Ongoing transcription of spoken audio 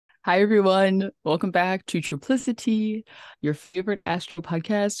Hi, everyone. Welcome back to Triplicity, your favorite astro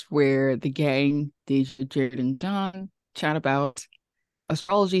podcast where the gang, Deja, Jared, and John, chat about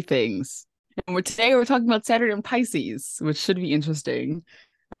astrology things. And today we're talking about Saturn and Pisces, which should be interesting.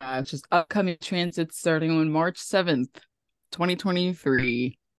 It's just upcoming transits starting on March 7th,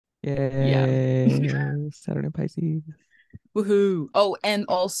 2023. Yeah. Yay. Saturn Pisces. Woohoo. Oh, and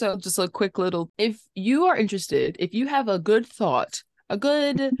also just a quick little, if you are interested, if you have a good thought, a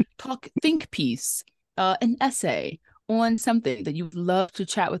good think piece, an essay on something that you would love to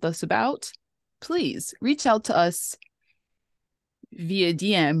chat with us about, please reach out to us via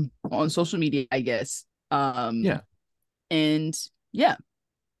DM on social media, I guess. Yeah. And yeah,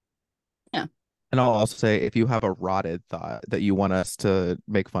 yeah. And I'll also say if you have a rotted thought that you want us to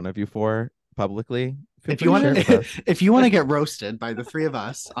make fun of you for publicly, feel If free you to share want it with to, us. if you want to get roasted by the three of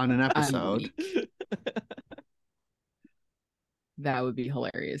us on an I'm episode, weak. That would be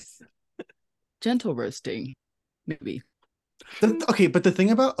hilarious. Gentle roasting, maybe. okay. But the thing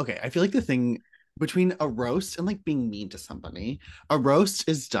about I feel like the thing between a roast and like being mean to somebody, a roast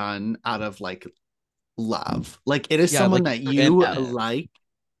is done out of like love. Like it is Yeah, someone like that you're you in Yeah. it. like.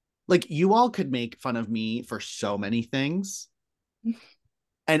 Like you all could make fun of me for so many things,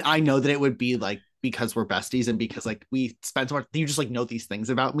 and I know that it would be like because we're besties and because like we spend so much. You just like know these things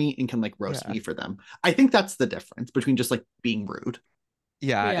about me and can like roast Yeah. me for them. I think that's the difference between just like being rude.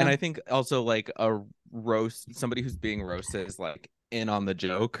 Yeah. And Yeah. I think also like a roast, somebody who's being roasted is like in on the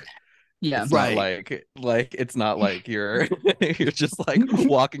joke. Yeah. It's not Right. like it's not like you're you're just like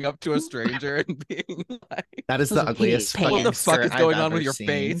walking up to a stranger and being like, That is Those the are pity ugliest what fucking the pants. fuck skirt is I've going on with ever your seen.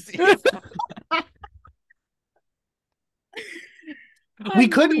 face? We I'm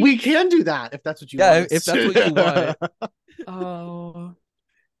could, we weak. can do that if that's what you want Yeah, us if that's what you to. want. Oh,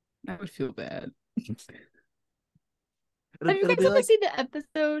 I would feel bad. it'll, Have you it'll guys be ever like, seen the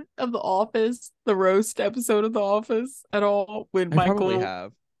episode of The Office, the roast episode of The Office at all? When I probably Michael,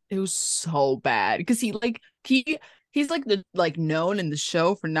 have. it was so bad because he's like the like known in the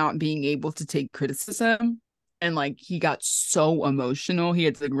show for not being able to take criticism, and like he got so emotional he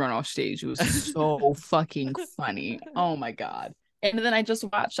had to like run off stage. It was so fucking funny. Oh my god. And then I just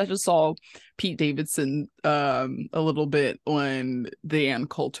saw Pete Davidson a little bit on the Ann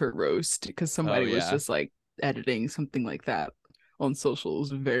Coulter roast because Oh somebody was yeah. just like editing something like that on social. It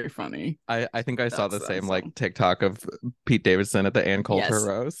was very funny. I think I saw the That's same so like TikTok of Pete Davidson at the Ann Coulter yes.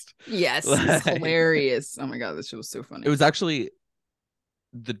 roast. Yes, it was Like hilarious. Oh my god, this shit was so it funny. was actually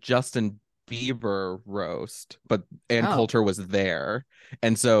the Justin Bieber roast, but Ann Oh. Coulter was there.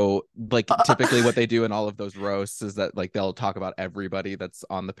 And so like typically what they do in all of those roasts is that like they'll talk about everybody that's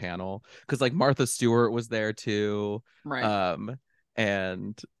on the panel. Cause like Martha Stewart was there too. Right. Um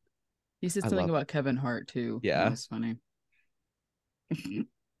and He said I something love about Kevin Hart too. That yeah, was funny.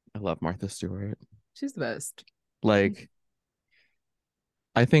 I love Martha Stewart. She's the best. Like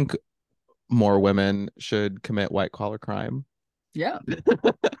I think more women should commit white collar crime. Yeah,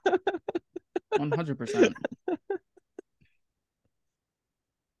 100%.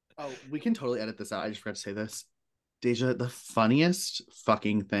 oh, we can totally edit this out. I just forgot to say this. Deja, the funniest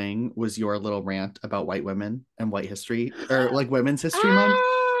fucking thing was your little rant about white women and white history or like Women's History Month.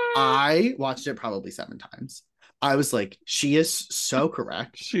 Ah, I watched it probably 7 times. I was like, she is so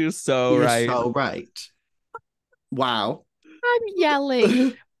correct. She was so She is right. so right. Wow. I'm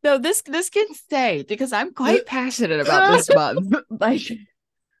yelling. No, this can stay because I'm quite passionate about this month. Like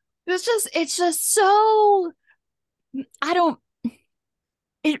it's just so I don't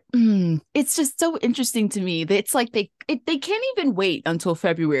it's just so interesting to me that it's like they can't even wait until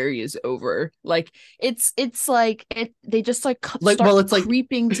February is over. Like it's like they just like Like, start well, it's like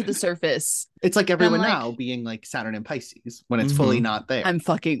creeping to the surface. it's like And I'm everyone like, now being like Saturn and Pisces when it's fully Mhm. not there I'm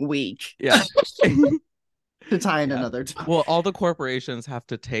fucking weak. Yeah. to tie in Yeah. another time. Well, all the corporations have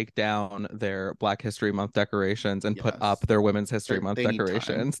to take down their Black History Month decorations and put Yes. up their Women's History Month They need time.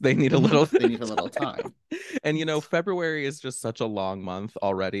 decorations. They need a little They need a little time. time. And you know, February is just such a long month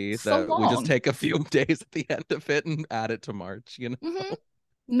already So that we just long. take a few days at the end of it and add it to March, you know? Hmm.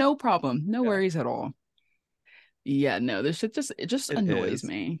 No problem. No Yeah, worries at all. Yeah, no, this shit just it just it annoys is.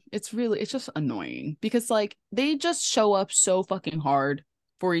 me. It's just annoying because like they just show up so fucking hard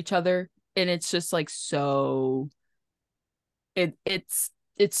for each other and it's just like so it's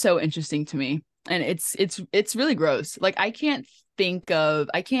so interesting to me. And it's really gross. Like I can't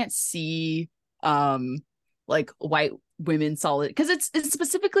see um like white women solid because it's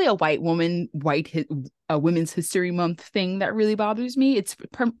specifically a a women's history month thing that really bothers me. It's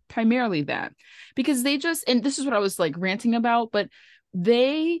primarily that because they just and this is what I was like ranting about, but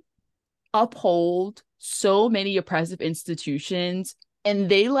they uphold so many oppressive institutions and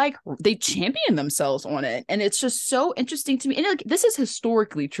they champion themselves on it, and it's just so interesting to me. And like, this is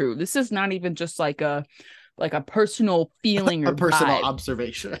historically true. This is not even just like a personal feeling A or personal vibe.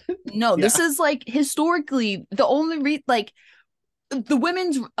 observation. No, Yeah. this is like historically the only like the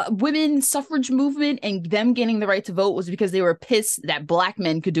women's suffrage movement and them getting the right to vote was because they were pissed that black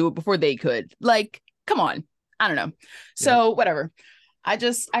men could do it before they could. Like, come on. I don't know. So whatever. I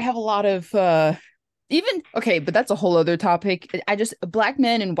have a lot of even okay, but that's a whole other topic. I just black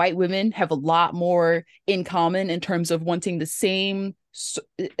men and white women have a lot more in common in terms of wanting the same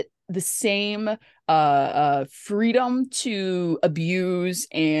freedom to abuse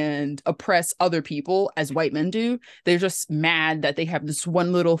and oppress other people as white men do. They're just mad that they have this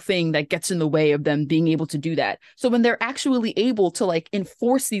one little thing that gets in the way of them being able to do that. So when they're actually able to like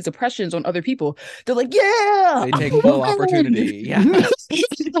enforce these oppressions on other people, they're like, yeah, They I'm take a full woman. opportunity. Yeah.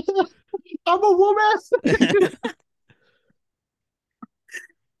 I'm a woman.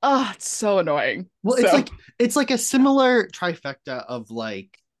 Oh, it's so annoying. Well, So it's like a similar trifecta of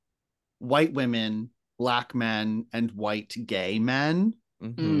like white women, black men, and white gay men.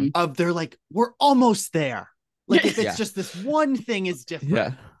 Mhm. Of they're like, we're almost there. Like if it's Yeah. just this one thing is different.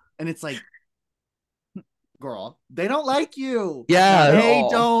 Yeah. And it's like, girl, they don't like you. Yeah. not at They all.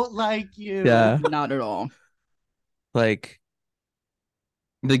 don't like you. Yeah. Not at all. Like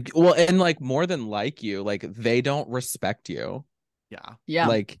well, and like more than like you, like they don't respect you. Yeah. Yeah.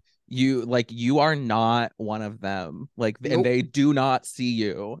 Like you are not one of them. Like and Nope. they do not see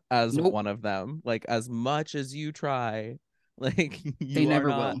you as Nope. one of them. Like as much as you try, like They you are never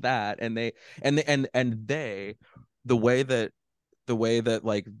will. not that. And they the way that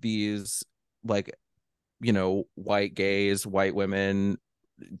like these like white gays, white women,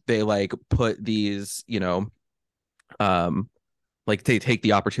 they like put these like they take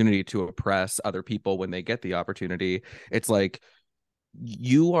the opportunity to oppress other people when they get the opportunity. It's like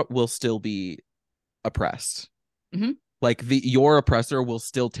will still be oppressed. Mm-hmm. Like your oppressor will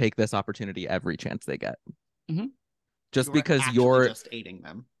still take this opportunity every chance they get. Mm-hmm. Just You are because actually just aiding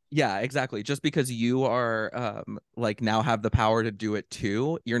them. yeah, exactly. Just because you are like now have the power to do it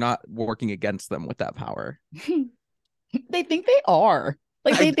too, you're not working against them with that power. They think they are.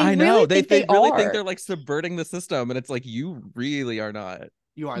 Like they I really know think they they really think are. they're like subverting the system, and it's like you really are not.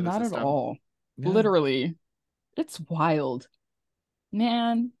 You are the Not at system. all. Yeah. Literally. It's wild.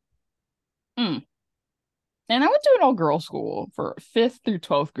 Man. Mm. And I went to an all-girl school for 5th through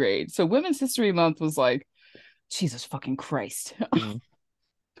 12th grade. So Women's History Month was like, Jesus fucking Christ. Mhm.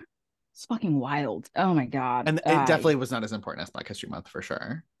 It's fucking wild. Oh my God. And it definitely was not as important as Black History Month for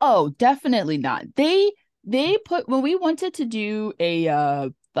sure. Oh, definitely not. They put when we wanted to do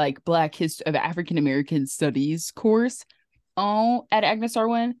a like Black history of African American Studies course at Agnes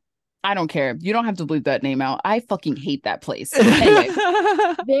Arwen. I don't care. You don't have to bleep that name out. I fucking hate that place. Anyway,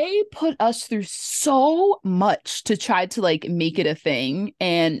 they put us through so much to try to like make it a thing,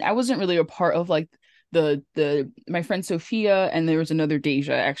 and I wasn't really a part of like the my friend Sophia, and there was another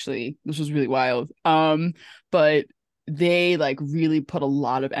Deja actually, which was really wild. But they like really put a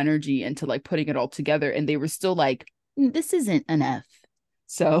lot of energy into like putting it all together, and they were still like, this isn't enough.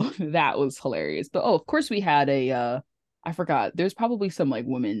 So that was hilarious. But of course we had a I forgot. There's probably some like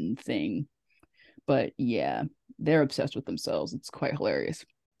women thing, but yeah, they're obsessed with themselves. It's quite hilarious.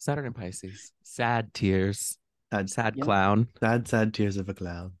 Saturn and Pisces, sad tears, sad Yep. clown. Sad tears of a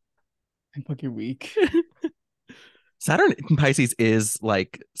clown. I'm fucking weak. Saturn in Pisces is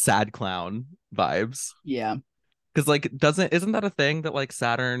like sad clown vibes. Yeah, Because like isn't that a thing that like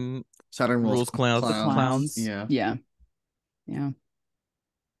Saturn rules clowns? the clowns. Yeah. Yeah, yeah,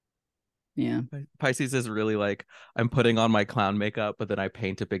 yeah. Pisces is really like I'm putting on my clown makeup, but then I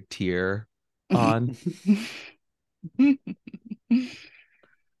paint a big tear on.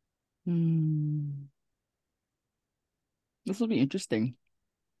 Hmm. This will be interesting.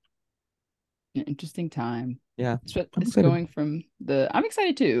 An interesting time. Yeah, I'm It's excited. going from the. I'm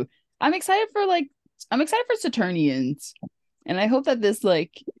excited too. I'm excited for like. I'm excited for Saturnians, and I hope that this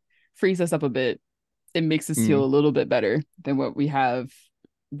like frees us up a bit. It makes us feel Mm. a little bit better than what we have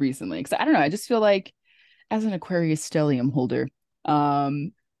recently. Because I don't know. I just feel like as an Aquarius stellium holder,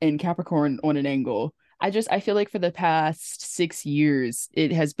 and Capricorn on an angle, I feel like for the past 6 years,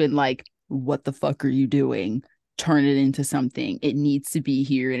 it has been like, what the fuck are you doing? Turn it into something. It needs to be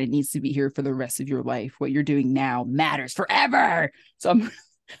here, and it needs to be here for the rest of your life. What you're doing now matters forever. So I'm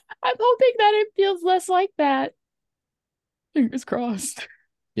I'm hoping that it feels less like that. Fingers crossed.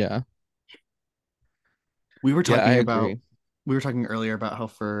 Yeah, We were yeah, I talking about agree. we were talking earlier about how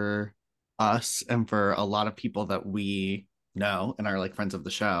for us and for a lot of people that we know and are like friends of the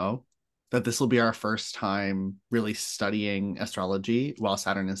show, that this will be our first time really studying astrology while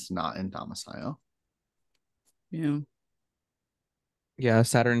Saturn is not in domicile. Yeah. Yeah,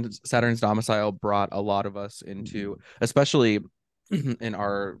 Saturn's domicile brought a lot of us into, especially in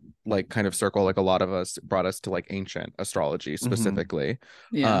our like kind of circle, like a lot of us brought us to like ancient astrology specifically.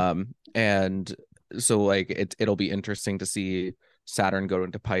 Yeah. And so like it'll be interesting to see Saturn go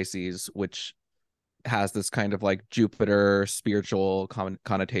into Pisces, which has this kind of like Jupiter spiritual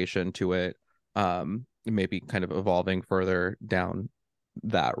connotation to it. Maybe kind of evolving further down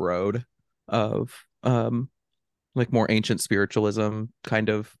that road of like more ancient spiritualism kind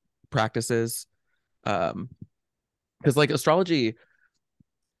of practices. Because like astrology,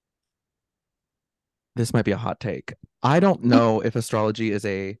 this might be a hot take. I don't know if astrology is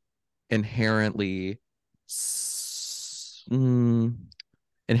a inherently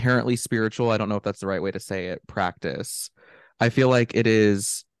inherently spiritual. I don't know if that's the right way to say it. Practice. I feel like it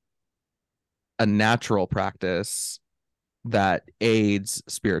is a natural practice that aids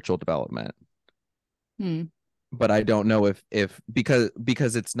spiritual development. Hmm. But I don't know if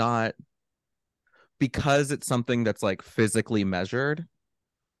because it's not, because it's something that's like physically measured,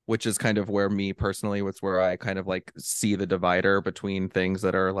 which is kind of where me personally, it's where I kind of like see the divider between things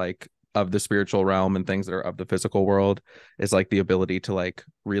that are like of the spiritual realm and things that are of the physical world, is like the ability to like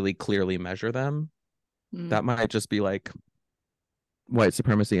really clearly measure them. Hmm. That might just be like white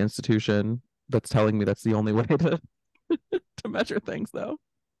supremacy institution that's telling me that's the only way to measure things though.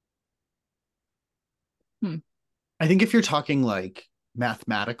 Hmm. I think if you're talking like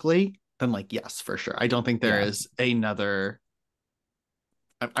mathematically, then like yes, for sure. I don't think there Yeah. is another.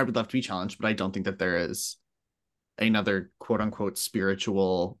 I would love to be challenged, but I don't think that there is another quote unquote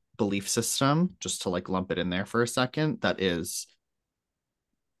spiritual belief system, just to like lump it in there for a second, that is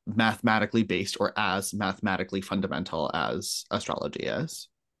mathematically based or as mathematically fundamental as astrology is.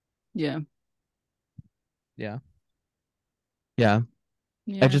 Yeah. Yeah. Yeah. I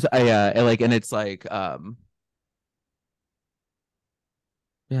Yeah. just I like, and it's like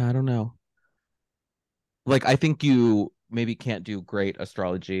yeah, I don't know. Like I think you maybe can't do great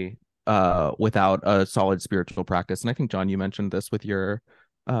astrology without a solid spiritual practice. And I think John, you mentioned this with your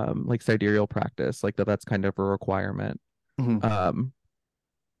like sidereal practice, like that's kind of a requirement. Mhm. Um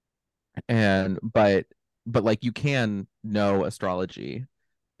and but like you can know astrology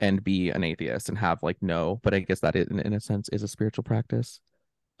and be an atheist and have like no, but I guess that in a sense is a spiritual practice.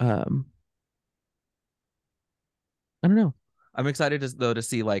 Um I don't know. I'm excited though to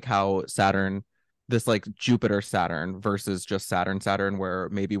see like how Saturn, this like Jupiter Saturn versus just Saturn, where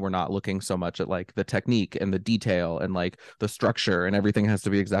maybe we're not looking so much at like the technique and the detail and like the structure and everything has to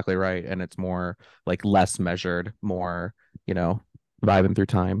be exactly right. And it's more like less measured, more, you know, vibing through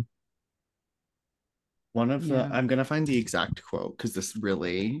time. One of the, Yeah. I'm going to find the exact quote because this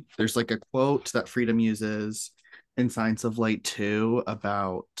really, there's like a quote that Freedom uses in Science of Light 2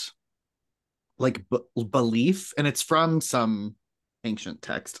 about like belief, and it's from some ancient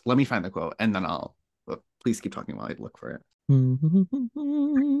text. Let me find the quote and then I'll, please keep talking while I look for it. I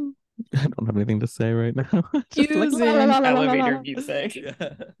don't have anything to say right now. Just like la la Using la la la la elevator la. music.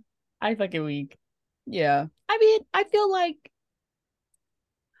 Yeah. I fucking weak. Yeah. I mean, I feel like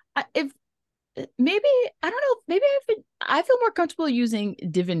if maybe I don't know, maybe I feel more comfortable using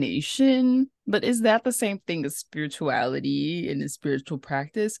divination, but is that the same thing as spirituality and a spiritual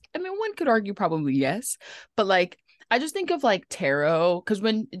practice? I mean, one could argue probably yes, but like I just think of like tarot, because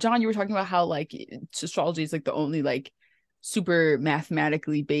when John, you were talking about how like astrology is like the only like super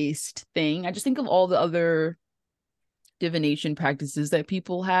mathematically based thing. I just think of all the other divination practices that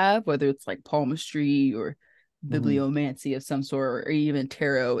people have, whether it's like palmistry or Mhm. bibliomancy of some sort, or even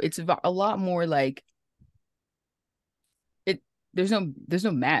tarot. It's a lot more like it. There's no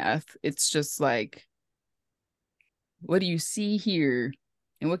math. It's just like, what do you see here,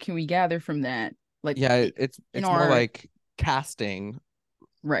 and what can we gather from that? Like Yeah, in it's more our like casting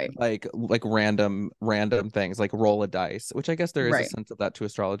right, like random things, like roll a dice, which I guess there is a right, sense of that to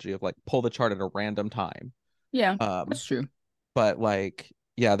astrology, of like pull the chart at a random time. yeah, Um, that's true. but like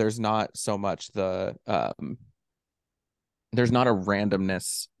yeah, there's not so much there's not a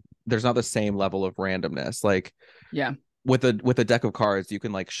randomness, there's not the same level of randomness. Like Yeah, with a deck of cards, you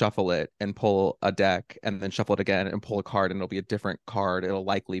can like shuffle it and pull a deck and then shuffle it again and pull a card and it'll be a different card. It'll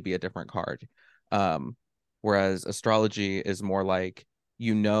likely be a different card. Um, Whereas astrology is more like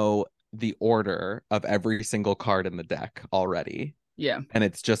you know the order of every single card in the deck already, yeah. and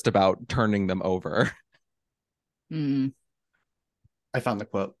it's just about turning them over. Mm. I found the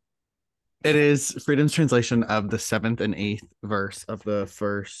quote. It is Freedom's translation of the seventh and eighth verse of the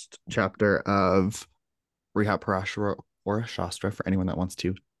first chapter of Rihat Parashara or Shastra for anyone that wants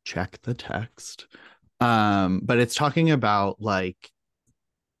to check the text. But it's talking about like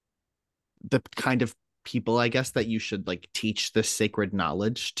the kind of people, I guess, that you should like teach this sacred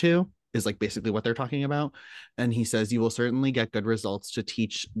knowledge to, is like basically what they're talking about. And he says, you will certainly get good results to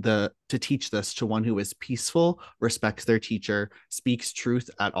teach this to one who is peaceful, respects their teacher, speaks truth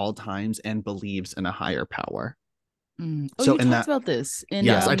at all times, and believes in a higher power. Oh, So you in talked that, about this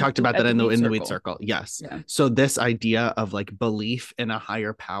yes, I talked about that at the weed in the weed circle. circle. Yes. Yeah. So this idea of like belief in a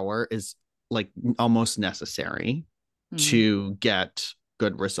higher power is like almost necessary Mm, to get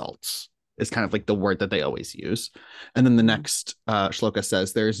good results, is kind of like the word that they always use. And then the mm, next shloka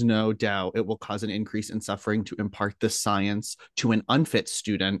says, there's no doubt it will cause an increase in suffering to impart this science to an unfit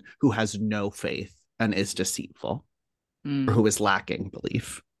student who has no faith and is deceitful, or mm, who is lacking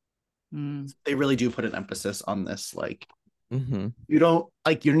belief. mm, They really do put an emphasis on this. Like, Mm-hmm. you don't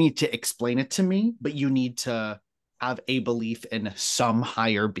like, you need to explain it to me, but you need to have a belief in some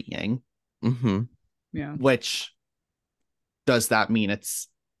higher being. Mm-hmm. yeah. Which, does that mean it's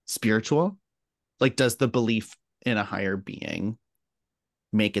spiritual? Like, does the belief in a higher being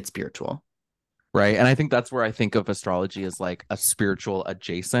make it spiritual? Right. And I think that's where I think of astrology as like a spiritual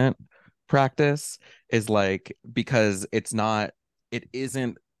adjacent practice, is like, because it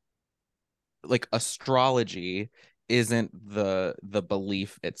isn't like astrology isn't the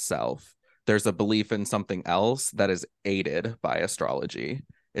belief itself. There's a belief in something else that is aided by astrology,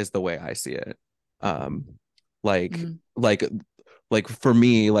 is the way I see it. Um, like Mm, like like for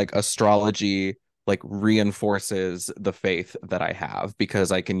me, like astrology like reinforces the faith that I have,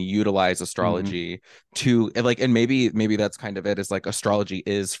 because I can utilize Mm. astrology to like, and maybe that's kind of it, is like astrology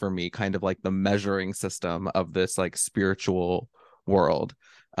is for me kind of like the measuring system of this like spiritual world.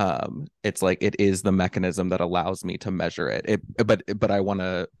 It's like it is the mechanism that allows me to measure it, but I want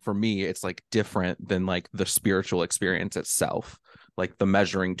to, for me it's like different than like the spiritual experience itself. Like the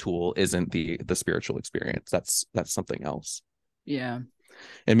measuring tool isn't the spiritual experience. That's something else. yeah.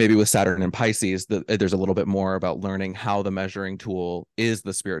 And maybe with Saturn and Pisces, there's a little bit more about learning how the measuring tool is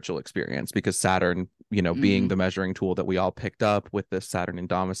the spiritual experience, because Saturn, being Mm, the measuring tool that we all picked up with this Saturn in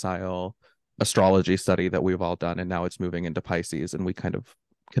domicile astrology study that we've all done, and now it's moving into Pisces, and we kind of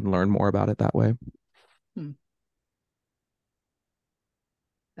can learn more about it that way. mm.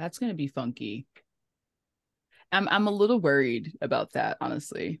 That's gonna be funky. I'm a little worried about that,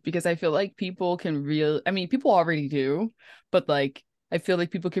 honestly, because I feel like people can I mean, people already do, but like I feel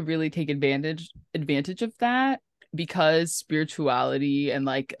like people can really take advantage of that, because spirituality and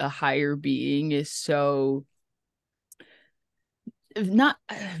like a higher being is so not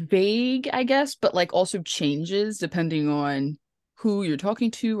vague, I guess, but like also changes depending on who you're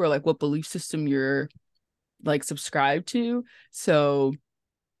talking to, or like what belief system you're like subscribed to. So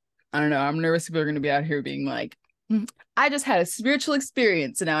I don't know. I'm nervous people are going to be out here being like, I just had a spiritual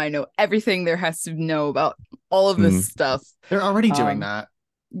experience and now I know everything there has to know about all of this Mm, stuff. They're already doing Um, that.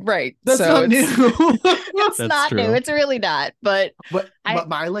 right. That's So not new. it's that's not new. true. It's really not. But I but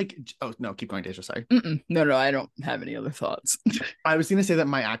my like, oh no, keep going, Deja. Sorry. no, I don't have any other thoughts. I was gonna say that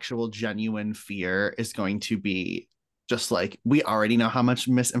my actual genuine fear is going to be just like, we already know how much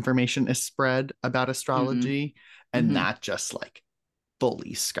misinformation is spread about Mm, astrology, and mhm. that just like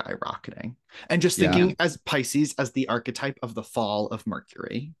fully skyrocketing. And just Yeah. Yeah. thinking as Pisces as the archetype of the fall of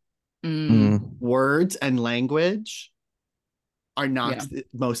Mercury, Mm, Mm, words and language are yeah. not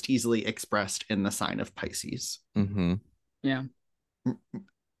most easily expressed in the sign of Pisces. mm-hmm. Yeah.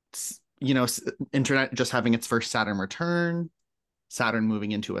 You know, internet just having its first Saturn return, Saturn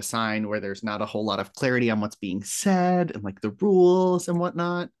moving into a sign where there's not a whole lot of clarity on what's being said and like the rules and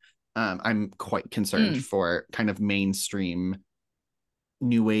whatnot. I'm quite concerned Mm, for kind of mainstream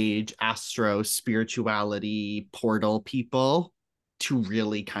new age astro spirituality portal people to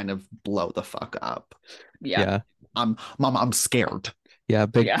really kind of blow the fuck up. yeah. Yeah. I'm scared. Yeah.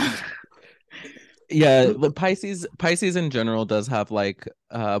 Big. Yeah. Yeah. But Pisces in general does have like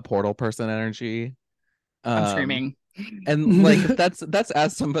portal person energy. I'm Um, screaming. and like that's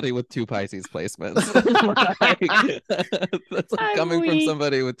as somebody with two Pisces placements. Like, that's like I'm coming from weak.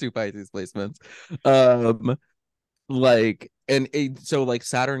 somebody with two Pisces placements. Um, like, so like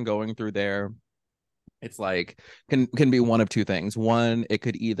Saturn going through there, it's like can be one of two things. One, it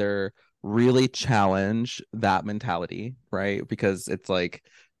could either really challenge that mentality, right? Because it's like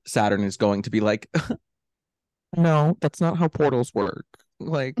Saturn is going to be like, no, that's not how portals work.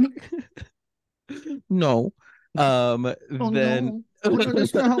 Like, no. Oh Then no. Oh no,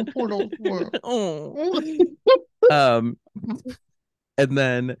 that's not how portals work. oh. Um, and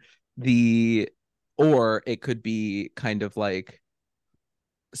then the or it could be kind of like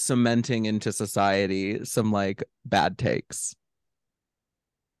cementing into society some like bad takes.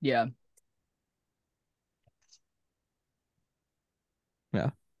 Yeah. Yeah.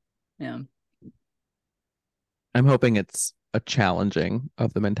 Yeah. I'm hoping it's a challenging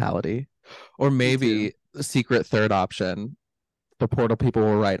of the mentality. Or Me too. maybe the secret third option, the portal people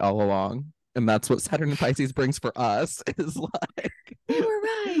were right all along. And that's what Saturn and Pisces brings for us is like They were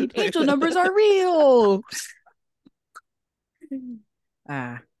right. Angel numbers are real.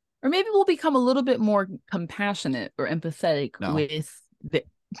 Ah. Or maybe we'll become a little bit more compassionate or empathetic No, with the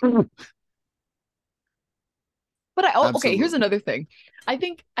But okay, here's absolutely. another thing. I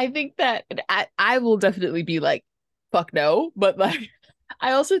think that I will definitely be like, fuck no. But like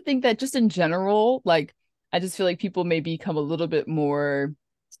I also think that just in general, like I just feel like people may become a little bit more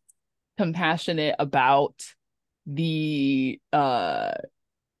compassionate about the I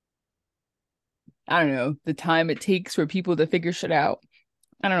don't know, the time it takes for people to figure shit out.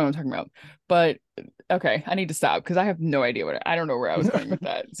 I don't know what I'm talking about. But okay, I need to stop because I have no idea I don't know where I was going with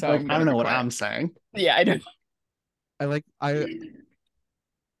that. So Like, I'm I gonna don't know be what quiet. I'm saying. Yeah, I don't. I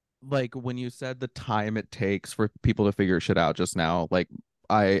like when you said the time it takes for people to figure shit out just now, like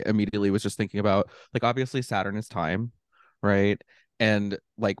I immediately was just thinking about like obviously Saturn is time, right? And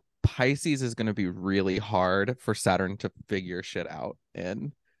like Pisces is going to be really hard for Saturn to figure shit out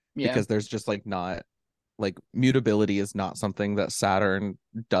in Yeah. because there's just like not like mutability is not something that Saturn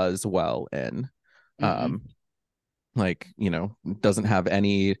does well in. Mm-mm. Um like, doesn't have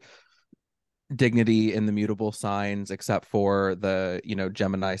any dignity in the mutable signs except for the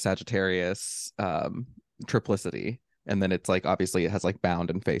Gemini Sagittarius triplicity, and then it's like obviously it has like bound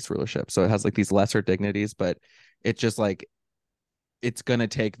and face rulership, so it has like these lesser dignities, but it's just like it's gonna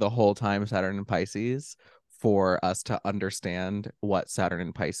take the whole time Saturn and Pisces for us to understand what Saturn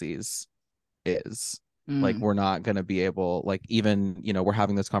and Pisces is. Like Mm. we're not gonna be able, like, even we're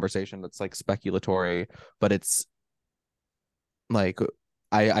having this conversation that's like speculatory, but it's like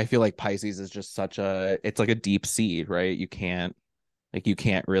I feel like Pisces is just such a it's like a deep sea, right? You can't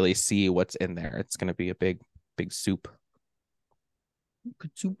really see what's in there. It's gonna be a big soup.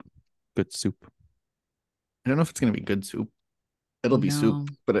 Good soup. Good soup. I don't know if it's gonna be good soup. It'll be soup, No.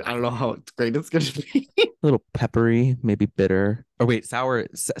 but I don't know how great it's gonna be. A little peppery, maybe bitter. Oh wait, sour.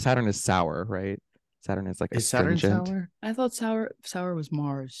 Saturn is sour, right? Saturn is like Is Saturn astringent. sour? I thought sour was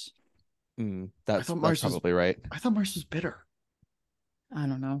Mars. I That's thought that's Mars was. probably right. I thought Mars was bitter. I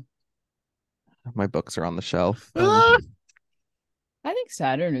don't know. My books are on the shelf. Ah! I think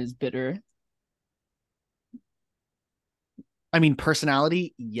Saturn is bitter. I mean,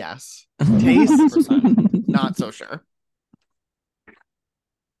 personality, yes. Taste, not so sure.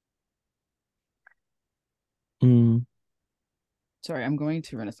 Mm. Sorry, I'm going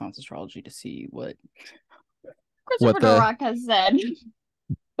to Renaissance astrology to see what What Christopher the Rock has said.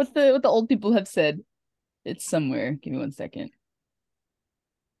 What the old people have said. It's somewhere. Give me 1 second.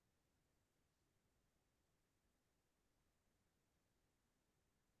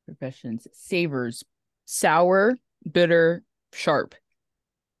 Professions. Savors. Sour, bitter, sharp.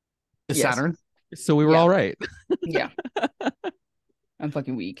 Is Yes. Saturn? so we were Yeah. all right. Yeah. I'm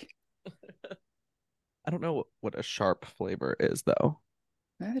fucking weak. I don't know what a sharp flavor is though.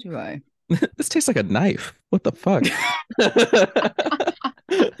 Neither do I. This tastes like a knife. What the fuck?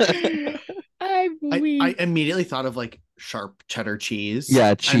 I'm I weak. immediately thought of like sharp cheddar cheese. Yeah,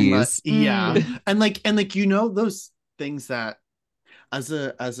 And cheese. yeah. Mm. And like those things that as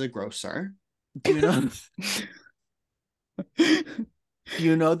a grocer, do you know do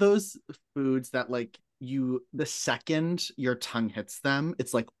you know those foods that like the second your tongue hits them,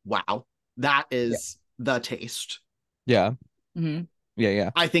 it's like, wow, that Yeah. is the taste. Yeah. Mm-hmm.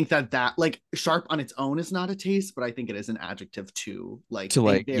 Yeah. I think that like sharp on its own is not a taste, but I think it is an adjective to like To a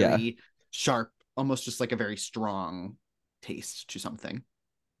like, yeah, very sharp, almost just like a very strong taste to something.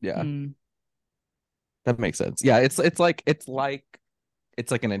 yeah. Mm. That makes sense. Yeah, it's like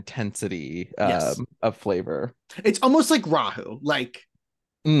an intensity Yes. of flavor. It's almost like Rahu. Like,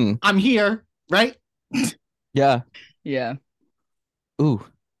 Mm, I'm here, right? yeah. Yeah. Ooh,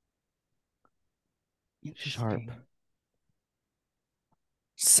 sharp. Interesting.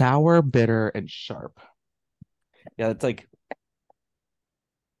 Sour, bitter, and sharp. Yeah, it's like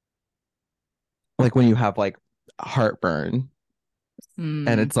when you have like heartburn and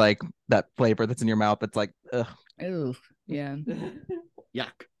Mm. it's like that flavor that's in your mouth that's like ugh. Oh, yeah.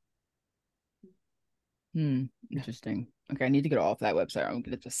 Yuck. Hmm. Interesting. Okay, I need to get off that website. I'm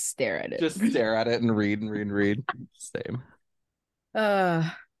gonna just stare at it. Just stare at it and read and read and read. Same. uh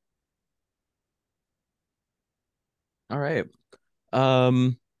All right.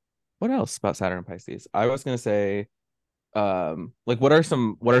 Um, what else about Saturn and Pisces? I was gonna say like what are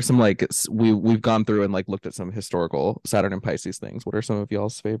some like we've gone through and like looked at some historical Saturn and Pisces things. What are some of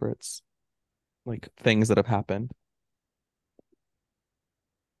y'all's favorites? Like things that have happened.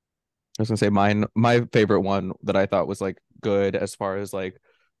 I was gonna say my favorite one that I thought was like good as far as like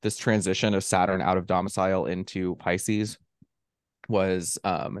this transition of Saturn out of domicile into Pisces was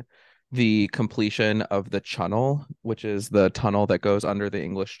the completion of the Channel, which is the tunnel that goes under the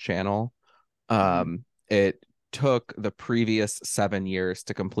English Channel. It took the previous 7 years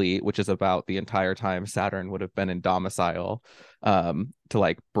to complete, which is about the entire time Saturn would have been in domicile, to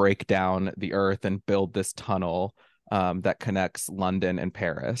like break down the Earth and build this tunnel that connects London and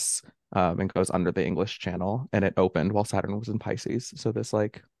Paris, and goes under the English Channel. And it opened while Saturn was in Pisces. So this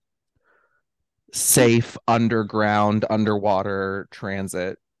like safe underground underwater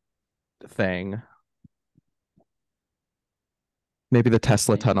transit thing. Maybe the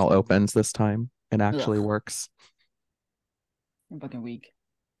Tesla tunnel opens this time and actually works. I'm fucking weak.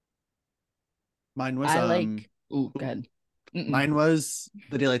 Mine was I like. Ooh, go ahead. Mine was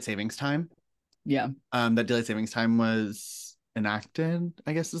the daylight savings time. Yeah. That daylight savings time was enacted,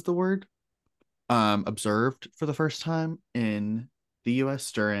 I guess is the word. Observed for the first time in the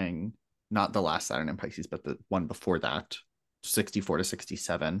US during not the last Saturn in Pisces, but the one before that, 64 to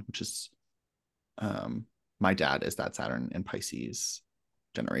 67, which is my dad is that Saturn in Pisces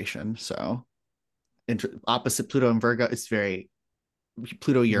generation. So opposite Pluto and Virgo, it's very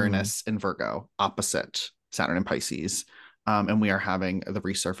Pluto Uranus in Virgo, opposite Saturn in Pisces. And we are having the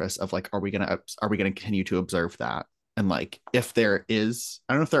resurface of like, are we gonna continue to observe that? And like, if there is,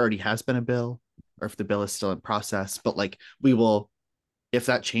 I don't know if there already has been a bill or if the bill is still in process, but like we will, if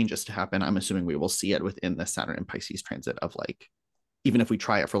that changes to happen, I'm assuming we will see it within the Saturn and Pisces transit of like, even if we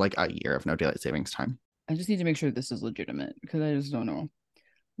try it for like a year of no daylight savings time. I just need to make sure this is legitimate because I just don't know.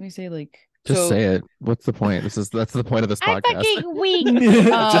 Let me say like just say it. What's the point? That's the point of this podcast. I'm fucking weak.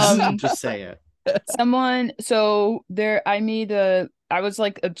 Just say it. I was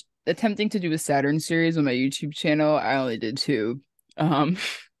like attempting to do a Saturn series on my YouTube channel. I only did two. We can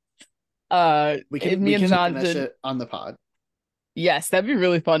finish it on the pod. Yes, that'd be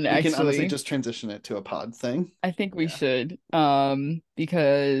really fun. We can honestly just transition it to a pod thing. I think we should.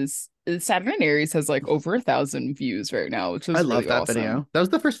 Because Saturn in Aries has like over 1,000 views right now, which is I love that awesome. Video. That was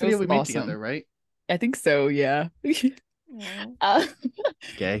the first video we made together, right? I think so, yeah.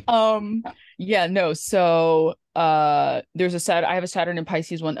 Okay. Yeah, no. So I have a Saturn in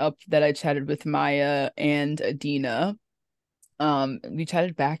Pisces one up that I chatted with Maya and Adina. We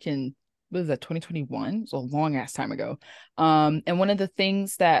chatted back in, what was that, 2021? It was a long ass time ago. And one of the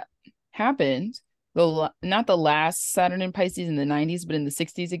things that happened, not the last Saturn in Pisces in the 90s, but in the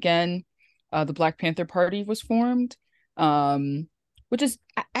 60s again, the Black Panther Party was formed. Which is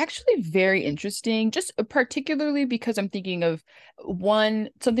actually very interesting, just particularly because I'm thinking of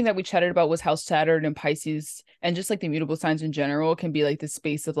something that we chatted about was how Saturn and Pisces and just like the mutable signs in general can be like this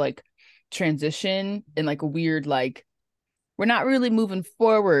space of like transition and like a weird, like, we're not really moving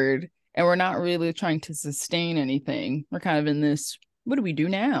forward and we're not really trying to sustain anything. We're kind of in this, what do we do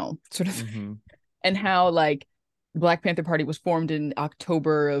now? Sort of. And how like the Black Panther Party was formed in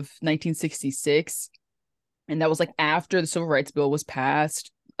October of 1966. And that was like after the Civil Rights Bill was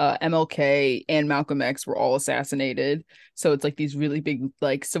passed. MLK and Malcolm X were all assassinated. So it's like these really big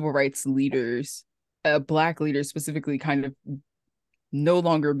like civil rights leaders, Black leaders specifically, kind of no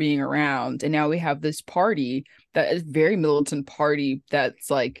longer being around. And now we have this party that is very militant party that's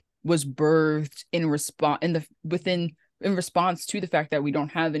like was birthed in response to the fact that we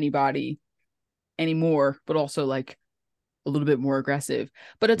don't have anybody anymore, but also like a little bit more aggressive.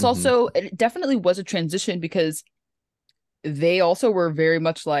 But it's also, it definitely was a transition because they also were very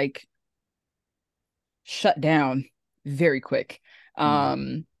much like shut down very quick.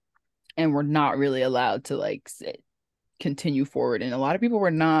 And were not really allowed to like continue forward. And a lot of people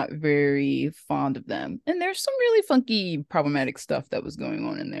were not very fond of them. And there's some really funky, problematic stuff that was going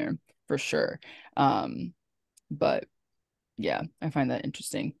on in there for sure. But yeah, I find that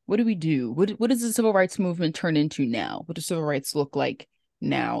interesting. What do we do? What does the civil rights movement turn into now? What does civil rights look like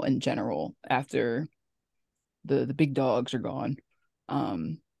now in general after the big dogs are gone?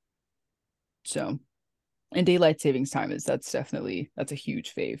 So, and daylight savings time that's a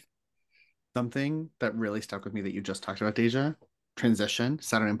huge fave. Something that really stuck with me that you just talked about, Deja, transition,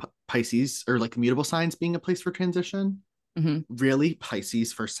 Saturn and Pisces, or like mutable signs being a place for transition. Really,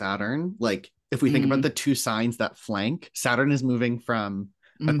 Pisces for Saturn, like if we think about the two signs that flank, Saturn is moving from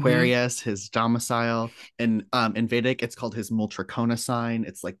Aquarius, his domicile, and in Vedic, it's called his Multrikona sign.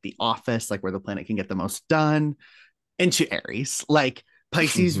 It's like the office, like where the planet can get the most done, into Aries. Like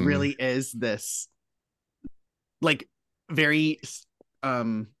Pisces really is this, like very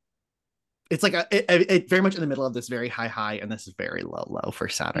it's like it very much in the middle of this very high and this is very low for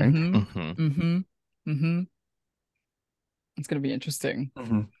Saturn. It's gonna be interesting.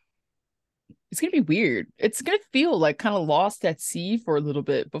 Mm-hmm. It's gonna be weird. It's gonna feel like kind of lost at sea for a little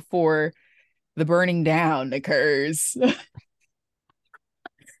bit before the burning down occurs. It's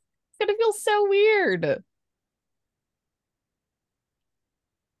gonna feel so weird.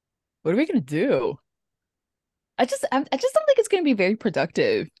 What are we gonna do? I just don't think it's gonna be very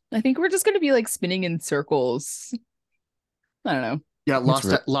productive. I think we're just gonna be like spinning in circles. I don't know. Yeah,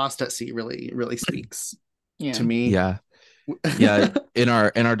 That's Lost at Sea really speaks Yeah. to me. Yeah. Yeah. In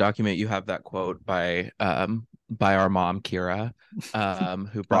our document, you have that quote by our mom, Kira,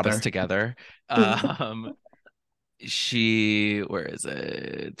 who brought us together. Where is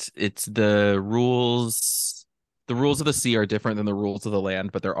it? It's the rules of the sea are different than the rules of the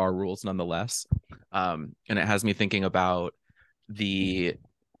land, but there are rules nonetheless. And it has me thinking about the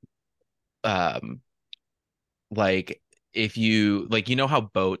like if you like, you know how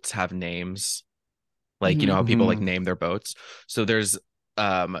boats have names, like you know how people like name their boats. So there's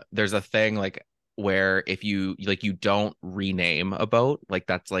a thing like where if you like you don't rename a boat, like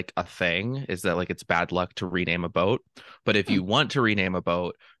that's like a thing, is that like it's bad luck to rename a boat. But if you want to rename a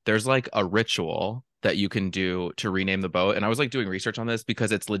boat, there's like a ritual that you can do to rename the boat. And I was like doing research on this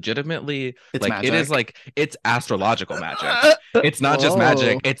because it's legitimately It's like magic. it is like it's astrological magic. It's not just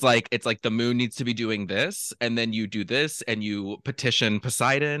magic. It's like the moon needs to be doing this, and then you do this, and you petition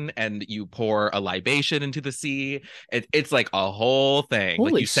Poseidon, and you pour a libation into the sea. It's like a whole thing.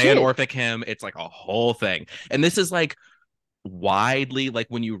 Holy like you say shit. an Orphic hymn. It's like a whole thing. And this is like widely, like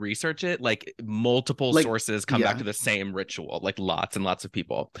when you research it, like multiple Like, sources come back to the same ritual, like lots and lots of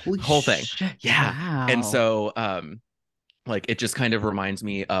people. Holy whole thing. shit. Yeah. Wow. And so like it just kind of reminds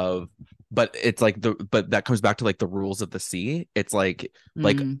me of, but it's like but that comes back to like the rules of the sea. It's like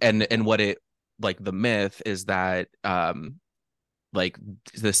and what it like the myth is that like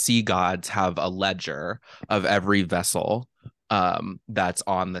the sea gods have a ledger of every vessel that's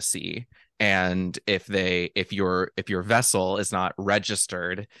on the sea. And if your vessel is not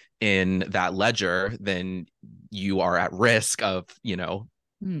registered in that ledger, then you are at risk of,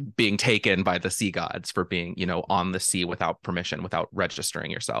 being taken by the sea gods for being, on the sea without permission, without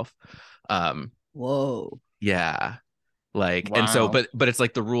registering yourself. Whoa. Yeah. Like, wow. And so, but it's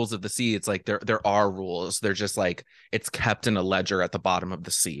like the rules of the sea. It's like there are rules. They're just like it's kept in a ledger at the bottom of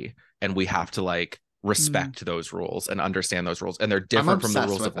the sea, and we have to like respect those rules and understand those rules, and they're different from the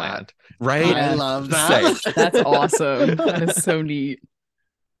rules of land, right? Yeah. I love that. That's awesome. That is so neat.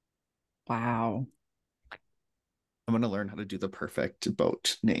 Wow. I'm gonna learn how to do the perfect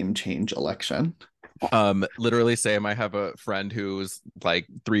boat name change election. Literally, Sam, I have a friend who's like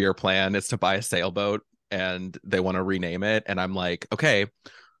 3-year plan is to buy a sailboat, and they want to rename it, and I'm like, okay,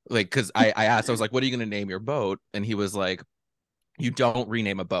 like because I asked, I was like, what are you going to name your boat? And he was like, you don't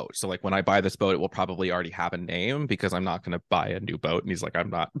rename a boat. So like when I buy this boat, it will probably already have a name because I'm not going to buy a new boat. And he's like, I'm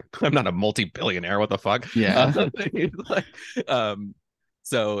not a multi-billionaire. What the fuck? Yeah.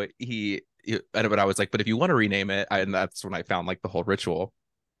 So but I was like, but if you want to rename it, and that's when I found like the whole ritual.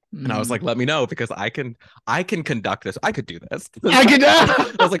 And I was like, let me know because I can conduct this. I could do this.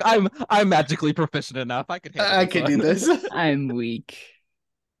 I was like, I'm magically proficient enough. I could do this. I'm weak.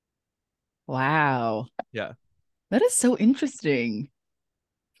 Wow. Yeah. That is so interesting.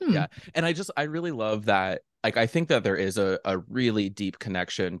 Yeah. And I really love that. Like, I think that there is a really deep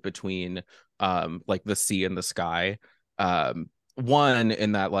connection between like the sea and the sky. One,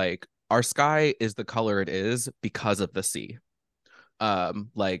 in that like our sky is the color it is because of the sea.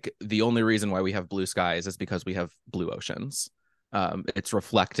 Like the only reason why we have blue skies is because we have blue oceans. It's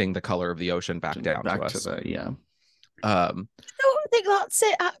reflecting the color of the ocean back down to us. Yeah. I don't think that's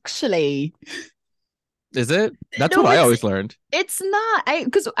it actually. Is it? That's what I always learned. It's not.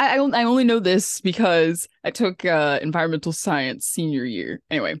 Because I only know this because I took environmental science senior year.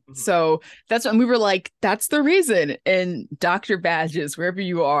 Anyway, so that's when we were like, that's the reason. And Dr. Badges, wherever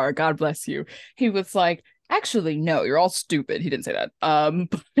you are, God bless you. He was like, actually, no, you're all stupid. He didn't say that.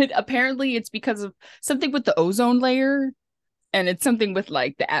 But apparently it's because of something with the ozone layer. And it's something with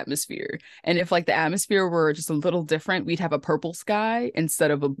like the atmosphere. And if like the atmosphere were just a little different, we'd have a purple sky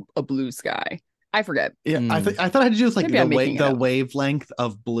instead of a blue sky. I forget. Yeah, I thought it had to do with like the wavelength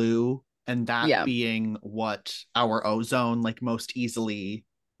of blue, and that being what our ozone like most easily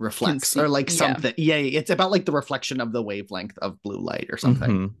reflects, or like something. Yeah, it's about like the reflection of the wavelength of blue light or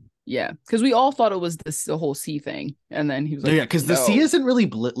something. Yeah, because we all thought it was the whole sea thing, and then he was like, yeah, because the sea isn't really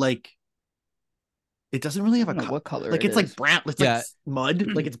blue. Like, it doesn't really have what color. Like it's like brown. It's like mud.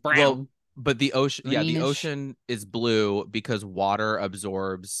 Like it's brown. Well, But the ocean, yeah, the Greenish. ocean is blue because water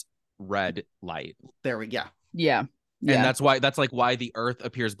absorbs red light. There we yeah. Yeah. And Yeah. that's like why the earth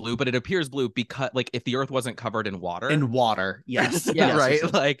appears blue, but it appears blue because like if the earth wasn't covered in water, In water. Yes. Yeah. Yes, right? yes,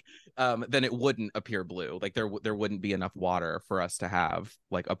 yes. Like then it wouldn't appear blue. Like there wouldn't be enough water for us to have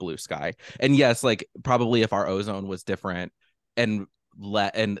like a blue sky. And yes, like probably if our ozone was different and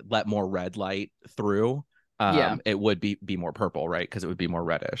let more red light through, Yeah. it would be more purple, right? Because it would be more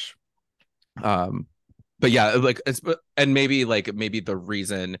reddish. Um but yeah, like and maybe the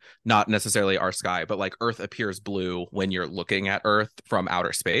reason, not necessarily our sky, but like Earth appears blue when you're looking at Earth from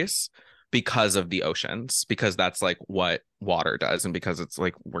outer space because of the oceans, because that's like what water does, and because it's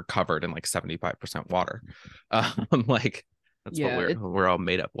like we're covered in like 75% water. Like that's what Yeah. we're all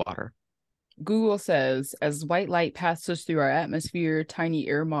made of, water. Google says as white light passes through our atmosphere, tiny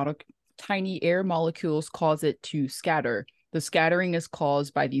air molecules cause it to scatter. The scattering is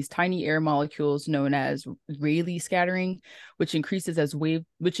caused by these tiny air molecules known as Rayleigh scattering, which increases as the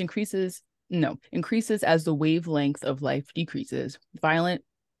wavelength of light decreases. Violet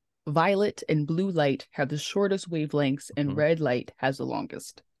and blue light have the shortest wavelengths, and Mhm. red light has the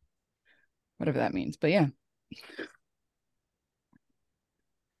longest. Whatever that means. But yeah.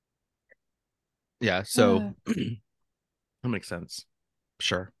 Yeah, so that makes sense.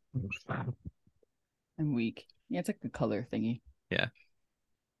 Sure. I'm weak. Yeah, it's like the color thingy. Yeah.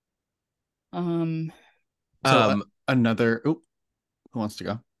 Um, So Um another who wants to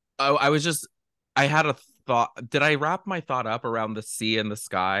go? oh, I had a thought. Did I wrap my thought up around the sea and the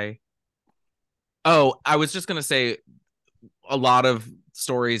sky? Oh, I was just gonna say a lot of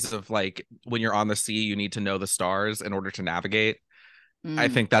stories of like when you're on the sea, you need to know the stars in order to navigate. I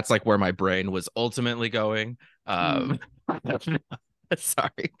mm, think that's like where my brain was ultimately going. mm. Um,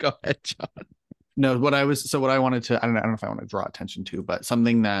 sorry, go ahead, John. No, what I wanted to I don't know if I want to draw attention to, but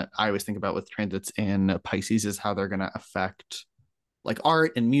something that I always think about with transits in Pisces is how they're gonna affect like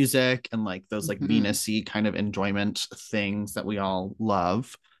art and music and like those like Mhm. Venus-y kind of enjoyment things that we all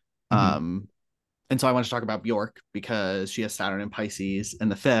love. Mhm. Um, and so I want to talk about Bjork because she has Saturn in Pisces in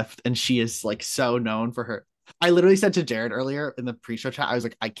the fifth, and she is like so known for her. I literally said to Jared earlier in the pre-show chat, I was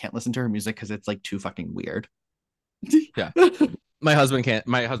like, I can't listen to her music because it's like too fucking weird. Yeah, my husband can't.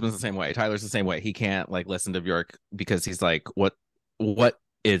 My husband's the same way. Tyler's the same way. He can't like listen to Bjork because he's like, what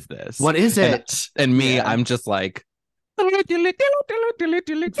is this? What is And it? me, Yeah. I'm just like, like,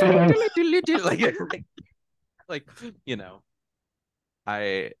 like you know,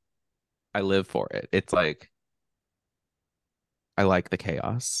 I I live for it. It's like I like the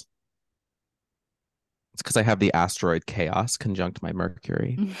chaos. It's because I have the asteroid Chaos conjunct my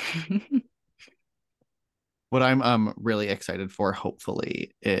Mercury. What I'm really excited for,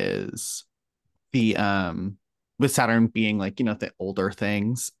 hopefully, is the with Saturn being like, you know, the older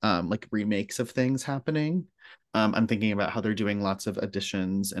things, like remakes of things happening. I'm thinking about how they're doing lots of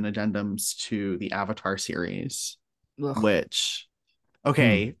additions and addendums to the Avatar series, Ugh. which Mm.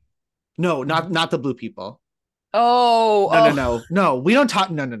 okay, no, not the blue people. Oh, No, no, oh. no, no. We don't talk.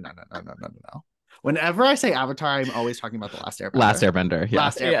 No, no, no, no, no, no, no, no. Whenever I say Avatar, I'm always talking about the Last Last Airbender. Airbender, yeah.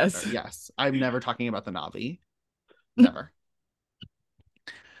 Last Airbender. Yes. Yes, I'm never talking about the Navi. Never.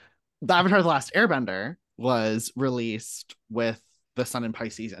 The Avatar: The Last Airbender was released with the Sun in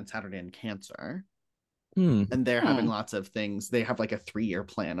Pisces and Saturn in Cancer, Hmm. and they're having Hmm. lots of things. They have like a 3-year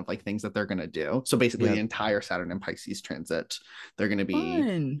plan of like things that they're gonna do. So basically, Yeah. the entire Saturn and Pisces transit, they're gonna be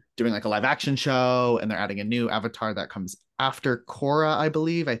Fun. doing like a live action show, and they're adding a new avatar that comes after Korra, I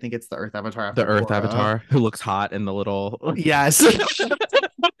believe. I think it's the Earth avatar The after Earth Korra. Avatar who looks hot in the little. Yes.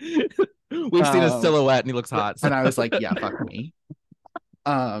 We've seen his silhouette and he looks hot. So. And I was like, yeah, fuck me.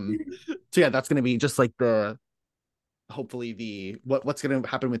 Um, so yeah, that's gonna be just like the hopefully the what's going to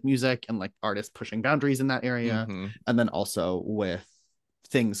happen with music and like artists pushing boundaries in that area, Mm-hmm. and then also with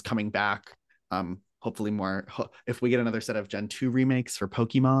things coming back, hopefully more if we get another set of Gen 2 remakes for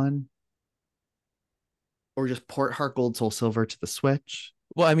Pokemon, or just port Heart Gold Soul Silver to the Switch.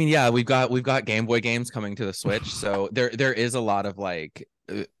 Well, I mean, yeah, we've got Game Boy games coming to the Switch, so there is a lot of like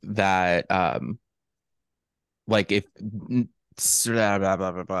that. Like if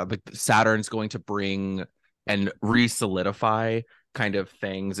like Saturn's going to bring and re-solidify kind of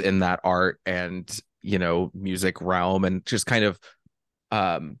things in that art and music realm, and just kind of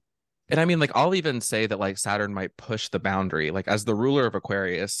um and I mean, like, I'll even say that like Saturn might push the boundary. Like, as the ruler of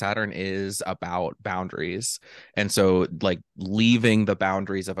Aquarius, Saturn is about boundaries. And so like leaving the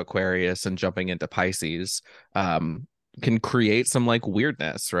boundaries of Aquarius and jumping into Pisces can create some like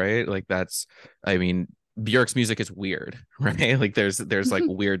weirdness, right? Like that's, I mean, Björk's music is weird, right? Like there's like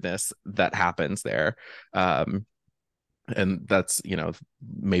weirdness that happens there. And that's,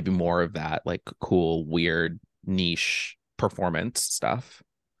 maybe more of that like cool, weird, niche performance stuff.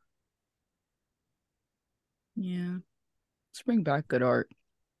 Yeah. Let's bring back good art,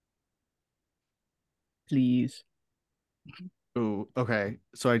 please. Ooh, okay.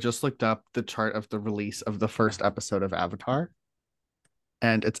 So I just looked up the chart of the release of the first episode of Avatar,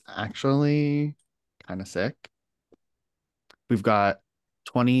 and it's actually kind of sick. We've got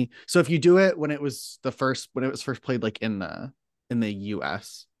 20. So if you do it when it was first played like in the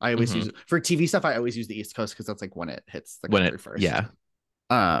US, I always Mhm. use for TV stuff, I always use the East Coast because that's like when it hits the When country it, first. yeah.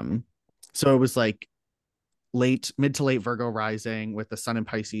 So it was like mid to late Virgo rising with the sun in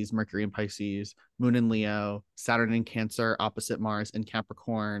Pisces, Mercury in Pisces, moon in Leo, Saturn in Cancer, opposite Mars in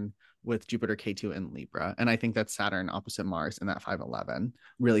Capricorn, with Jupiter K2 in Libra. And I think that Saturn opposite Mars in that 511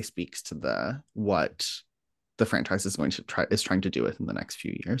 really speaks to the what the franchise is trying to do within the next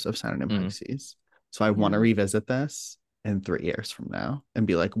few years of Saturn and Pisces. So I want to Yeah. revisit this in 3 years from now and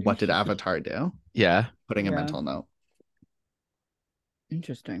be like, what did Avatar do? Yeah. Putting a Yeah. mental note.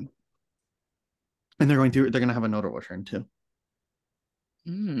 Interesting. And they're gonna have a notable return too.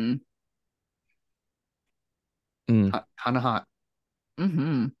 Mm. Mm, Kind of hot.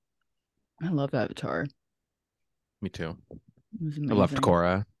 Mm-hmm. I love Avatar. me too. It was I loved amazing.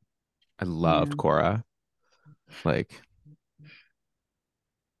 Korra. I loved Yeah. Korra. Like,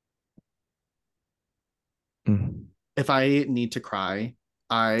 mm, If I need to cry,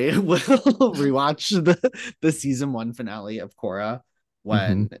 I will rewatch the season 1 finale of Korra mhm.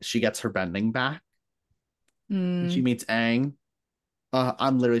 when she gets her bending back and she Mm. meets Aang.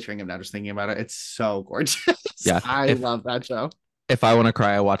 I'm literally tearing up now just thinking about it. It's so gorgeous. Yeah. I If love that show. if I want to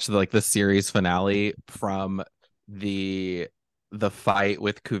cry, I watch the series finale from the the fight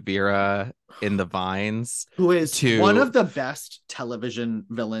with Kuvira in the vines Who is one to of the best television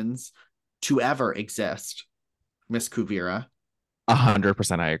villains to ever exist, Miss Kuvira.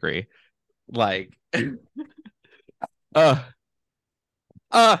 100%. I agree. Like, uh,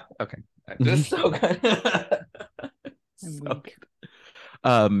 okay, just so good. I'm So weak. good.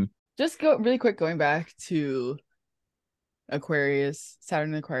 Um, Just go really quick, going back to Aquarius, Saturn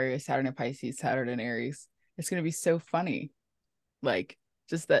in Aquarius, Saturn in Pisces, Saturn in Aries. It's gonna be so funny. Like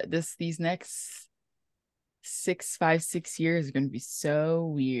just that these next 6 years are gonna be so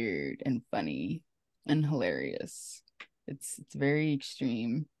weird and funny and hilarious. It's very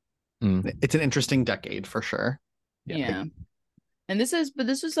extreme. mm, It's an interesting decade for sure. yeah. Yeah. And this was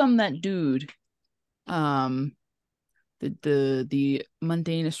that dude, um, the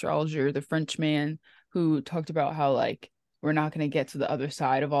mundane astrologer, the French man who talked about how like we're not gonna get to the other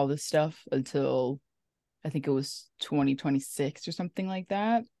side of all this stuff until I think it was 2026 or something like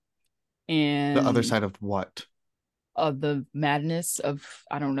that. The other And side of what? of the madness of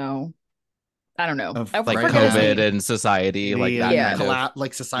I don't know. Of I Like right forget his now, COVID name. and society, like the that Yeah. kind of, collapse,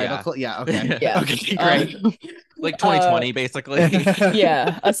 like societal, yeah. yeah, okay, Yeah. okay, great. Like Uh 2020, basically.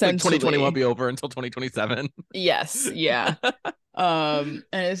 yeah, Like 2020 won't essentially. be over until 2027. Yes, yeah. And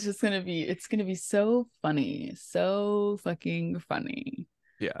it's gonna be so funny. So fucking funny.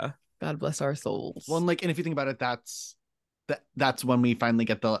 Yeah. God bless our Well, souls. and like, and if you think about it, that's when we finally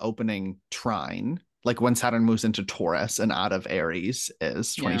get the opening trine. Like when Saturn moves into Taurus and out of Aries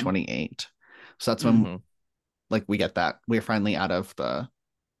is Yeah. 2028. So that's when Mhm. like we get that. We're finally out of the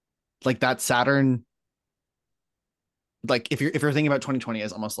like that Saturn. Like if you're thinking about 2020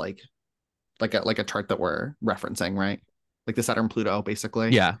 as almost like a chart that we're referencing, right? Like the Saturn Pluto, basically.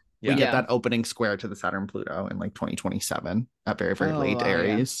 Yeah. We Yeah. get Yeah. that opening square to the Saturn Pluto in like 2027 at very, very Oh late wow, yeah.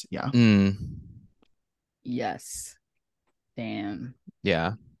 Aries. Yeah. Mm, Yes. Damn.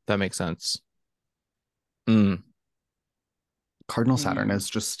 yeah. That makes sense. Mm, Cardinal Saturn Damn. is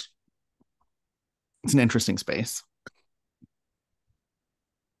just it's an interesting space.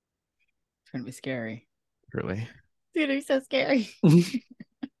 It's gonna be scary. really. It's gonna be so scary.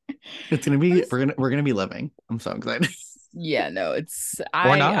 It's gonna be we're gonna be living. I'm so excited. Yeah, no, it's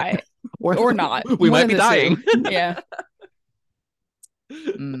Or not. or not. We One might of be the two. dying. Yeah.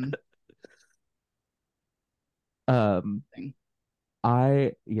 Mm. Um, like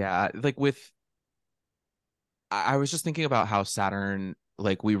I was just thinking about how Saturn,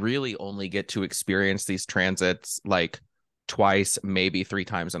 like we really only get to experience these transits like twice, maybe three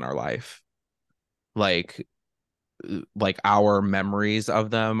times in our life. Like our memories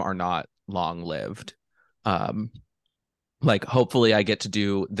of them are not long lived. Um, like hopefully I get to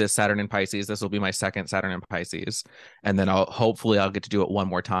do this Saturn in Pisces. This will be my second Saturn in Pisces, and then I'll get to do it one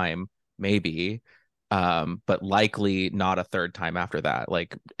more time, maybe. But likely not a third time after that.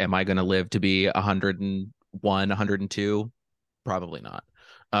 Like, am I going to live to be 101, 102? Probably not.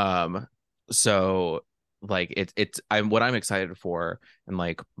 So like I'm what I'm excited for, and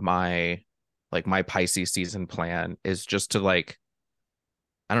like my Pisces season plan is just to like,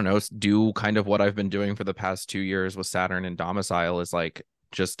 I don't know, do kind of what I've been doing for the past 2 years with Saturn and domicile, is like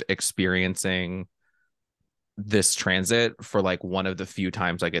just experiencing this transit for like one of the few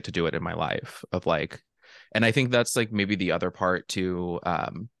times I get to do it in my life, of like, and I think that's like maybe the other part too,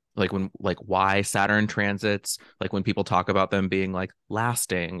 like when like why Saturn transits, like when people talk about them being like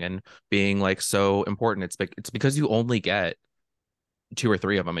lasting and being like so important, it's because you only get 2 or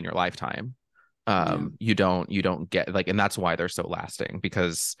 3 of them in your lifetime. Yeah. You don't get like, and that's why they're so lasting,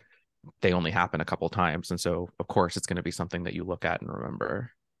 because they only happen a couple times, and so of course it's going to be something that you look at and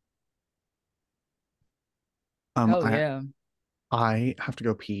remember. Oh I yeah. I have to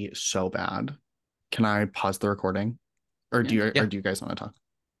go pee so bad. Can I pause the recording? Or Yeah. Yeah, do you guys want to talk?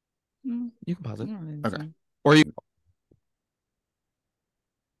 Mm, you can pause I it, don't really Okay. think or you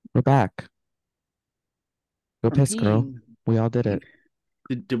we're back. Go I'm piss, girl. peeing. We all did it.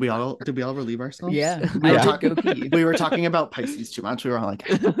 Did we all relieve ourselves? Yeah, We I were Yeah. did talking go pee. we were talking about Pisces too much. We were all like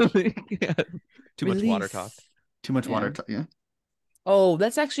Yeah. Too much water talk. Release. too much Yeah. water. Yeah. Oh,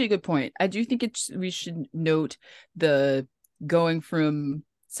 that's actually a good point. I do think we should note the going from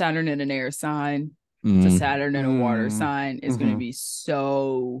Saturn in an air sign to Mm. Saturn in a water sign is going to Mm-hmm. be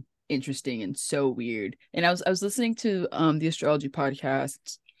so interesting and so weird. And I was listening to the astrology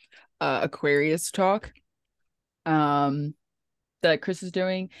podcast Aquarius talk um that Chris is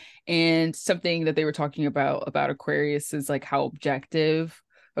doing, and something that they were talking about Aquarius is like how objective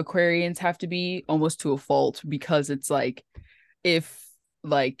Aquarians have to be almost to a fault, because it's like if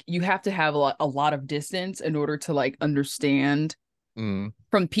like you have to have a lot of distance in order to like understand Mm.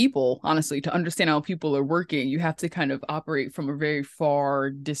 from people, honestly, to understand how people are working. You have to kind of operate from a very far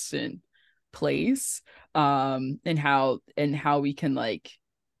distant place, and how we can like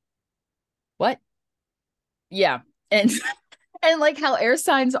what yeah, and and like how air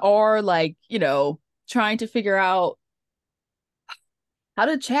signs are like, trying to figure out how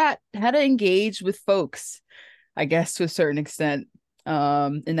to chat, how to engage with folks, I guess, to a certain extent,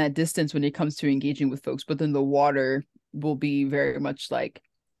 in that distance when it comes to engaging with folks. But then the water will be very much like,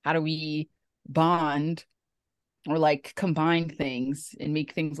 how do we bond or like combine things and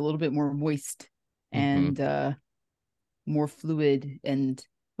make things a little bit more moist Hmm. and more fluid, and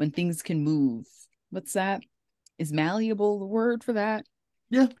when things can move. What's that? Is malleable the word for that?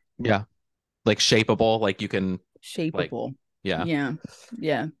 Yeah. Yeah, like shapeable, like you can like, Shapeable. yeah. Yeah.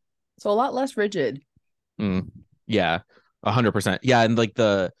 Yeah. So a lot less rigid. Mm. Yeah, 100%. Yeah, and like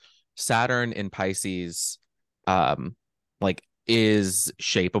the Saturn in Pisces, um, like is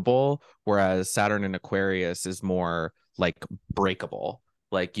shapeable, whereas Saturn in Aquarius is more like breakable.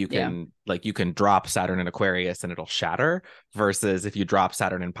 Yeah. Like you can drop Saturn in Aquarius and it'll shatter, versus if you drop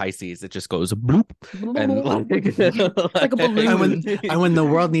Saturn in Pisces, it just goes bloop and It's like a And balloon. when the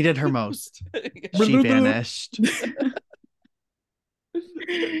world needed her most, she vanished.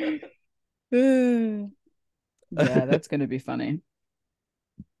 Yeah, that's gonna be funny.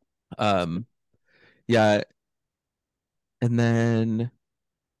 um yeah, and then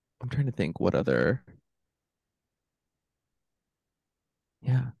I'm trying to think what other.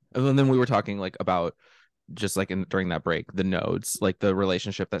 Yeah. And then we were talking like about just like in during that break, the nodes, like the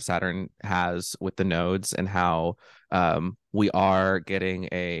relationship that Saturn has with the nodes, and how we are getting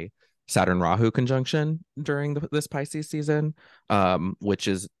a Saturn Rahu conjunction during this Pisces season, which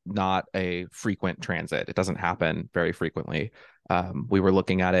is not a frequent transit. It doesn't happen very frequently. We were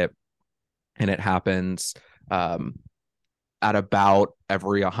looking at it, and it happens um, at about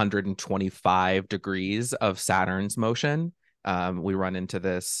every 125 degrees of Saturn's motion. We run into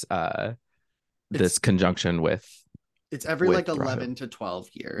this It's conjunction with it's every like Rahu. 11 to 12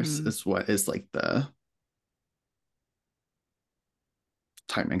 years Mm. is what is like the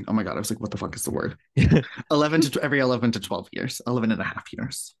timing. Oh my God. I was like, what the fuck is the word? 11 to every 11 to 12 years, 11 and a half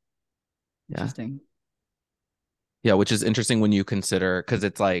years. Yeah. Interesting. Yeah, which is interesting when you consider, because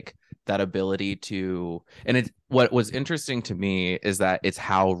it's like that ability to, and it's what was interesting to me is that it's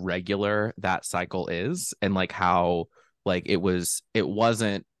how regular that cycle is, and like how like it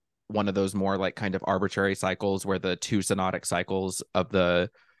wasn't one of those more like kind of arbitrary cycles where the two synodic cycles of the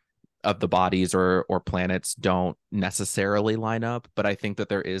bodies or planets don't necessarily line up. But I think that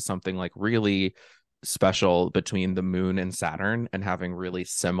there is something like really special between the moon and Saturn, and having really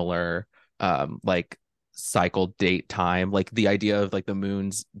similar like cycle date time, like the idea of like the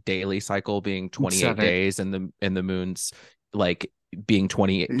moon's daily cycle being 28 Said it. days and the moon's like being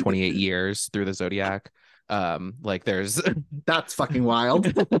 28 years through the zodiac. Like there's That's fucking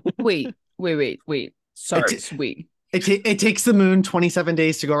wild. Wait. Sorry. It's Wait. It takes the moon 27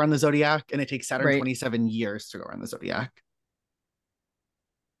 days to go around the zodiac, and it takes Saturn Right. 27 years to go around the zodiac.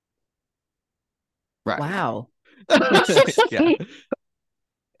 Right. Wow. Yeah.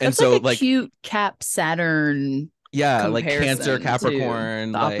 And That's so like a like cute Cap Saturn yeah, like Cancer, comparison too.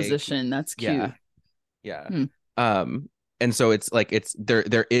 Capricorn, The like opposition. That's yeah, cute. yeah. Hmm. And so it's like it's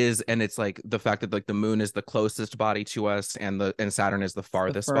there is, and it's like the fact that like the moon is the closest body to us and Saturn is the The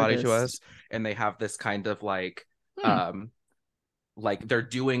farthest body to us, furthest. and they have this kind of Hmm. um like they're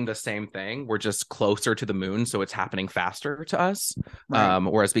doing the same thing. We're just closer to the moon, so it's happening faster to us. Right.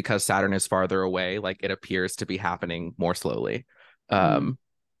 Whereas because Saturn is farther away, like it appears to be happening more slowly. Hmm.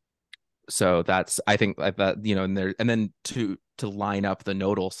 So that's, I think that, you know, and then to line up the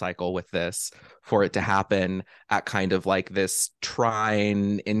nodal cycle with this, for it to happen at kind of like this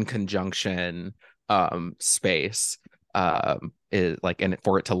trine in conjunction space, is like, and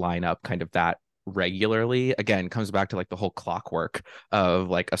for it to line up kind of that regularly, again, comes back to like the whole clockwork of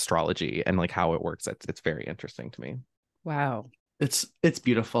like astrology and like how it works. It's very interesting to me. Wow. It's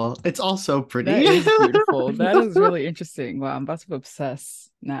beautiful. It's also pretty. That is beautiful. That is really interesting. Wow, I'm about to obsess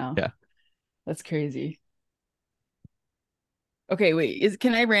now. Yeah. That's crazy. Okay, wait.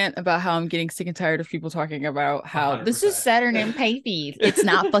 Can I rant about how I'm getting sick and tired of people talking about how this is 100%. Saturn in Pisces? It's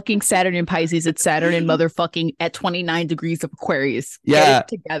not fucking Saturn in Pisces. It's Saturn in motherfucking at 29 degrees of Aquarius. Get Yeah. it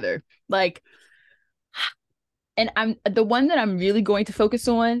together. Like, and I'm the one that I'm really going to focus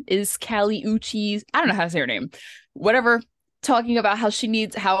on is Callie Uchis. I don't know how to say her name. Whatever. Talking about how she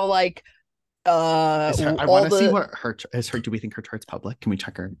needs how like I all want to see the what her is her. Do we think her chart's public? Can we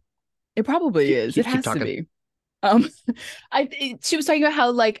check her? it probably is. It Keep has to talking. be. Um, she was talking about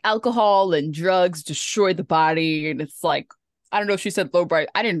how like alcohol and drugs destroy the body, and it's like I don't know if she said low bright.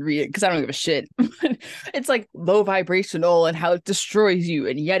 I didn't read it because I don't give a shit. It's like low vibrational and how it destroys you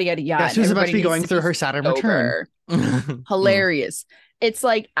and yada yada yada. Yeah, And she was about to everybody be needs going through her Saturn return. Mm. Hilarious. It's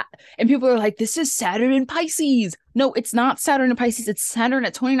like, and people are like, this is Saturn in Pisces. No, it's not Saturn in Pisces. It's Saturn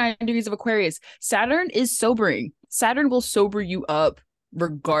at 29 degrees of Aquarius. Saturn is sobering. Saturn will sober you up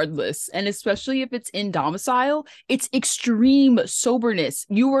regardless. And especially if it's in domicile, it's extreme soberness.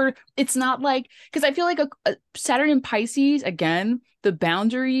 It's not like, because I feel like a Saturn in Pisces, again, the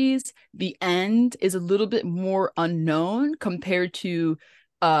boundaries, the end is a little bit more unknown compared to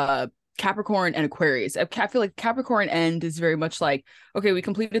Capricorn and Aquarius. I feel like Capricorn end is very much like, okay, we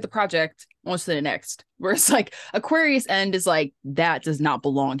completed the project, on to the next. Whereas like Aquarius end is like, that does not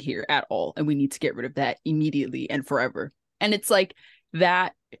belong here at all. And we need to get rid of that immediately and forever. And it's like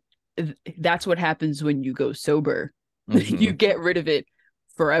that's what happens when you go sober. Mm-hmm. You get rid of it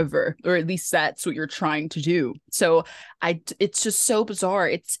forever, or at least that's what you're trying to do. So it's just so bizarre.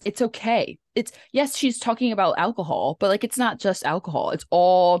 It's okay. It's yes, she's talking about alcohol, but like it's not just alcohol. It's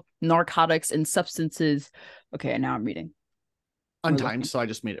all narcotics and substances. Okay, and now I'm reading. Untimed, so I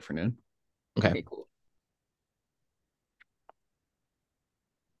just made it for noon. Okay, cool.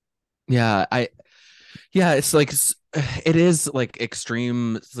 yeah, it's like it is like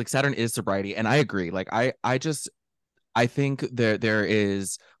extreme. It's like Saturn is sobriety, and I agree. Like I think there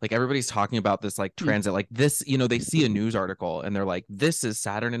is like everybody's talking about this like transit, like this, you know, they see a news article and they're like, this is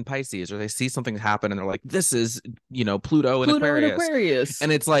Saturn in Pisces, or they see something happen and they're like, this is, you know, Pluto in Aquarius.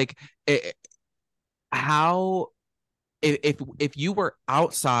 And it's like how if you were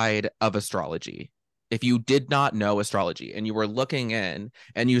outside of astrology, if you did not know astrology and you were looking in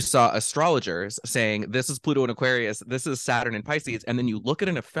and you saw astrologers saying this is Pluto in Aquarius, this is Saturn in Pisces, and then you look at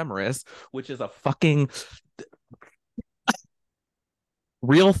an ephemeris, which is a fucking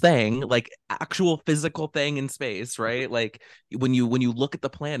real thing, like actual physical thing in space, right? Like when you look at the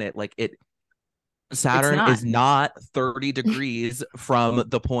planet, like Saturn is not 30 degrees from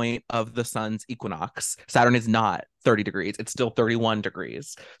the point of the sun's equinox. Saturn is not 30 degrees. It's still 31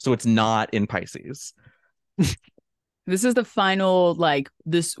 degrees. So it's not in Pisces. This is the final, like,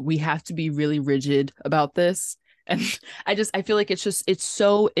 this, we have to be really rigid about this. And I feel like it's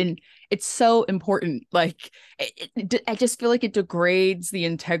so important. Like, I just feel like it degrades the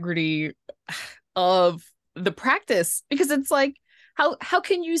integrity of the practice, because it's like, how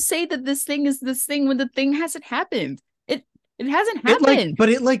can you say that this thing is this thing when the thing hasn't happened? It hasn't happened. But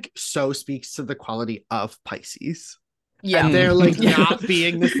it like so speaks to the quality of Pisces. Yeah. And they're like not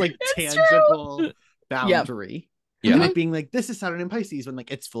being this like tangible true. boundary. Yeah. And it being like, this is Saturn in Pisces, when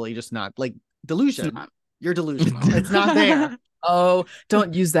like it's fully just not like delusion. You're delusional. It's not there. Oh,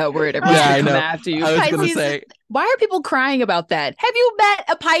 don't use that word. Yeah, I know. After you. I was gonna say, why are people crying about that? Have you met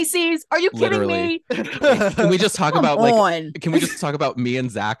a Pisces? Are you kidding literally. me? Can we just talk about on. Can we just talk about me and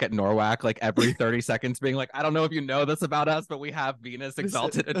Zach at Norwalk like every 30 seconds being like, I don't know if you know this about us, but we have Venus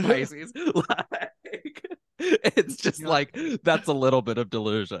exalted in Pisces. Like, It's just like that's a little bit of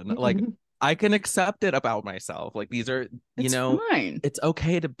delusion. Like Mhm. I can accept it about myself. Like these are, It's fine. it's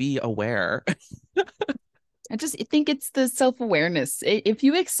okay to be aware. I just think it's the self-awareness. If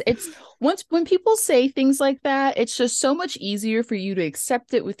you it's once when people say things like that, it's just so much easier for you to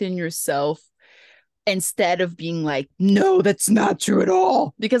accept it within yourself instead of being like, no, that's not true at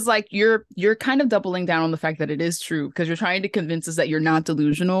all. Because like you're kind of doubling down on the fact that it is true because you're trying to convince us that you're not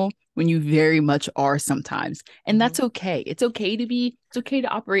delusional when you very much are sometimes. And that's okay. It's okay to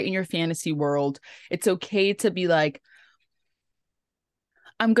operate in your fantasy world. It's okay to be like,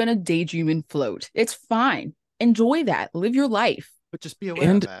 I'm gonna daydream and float. It's fine. Enjoy that. Live your life. But just be aware of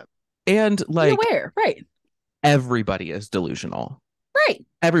And it. and Be like aware. Right. everybody is delusional. Right.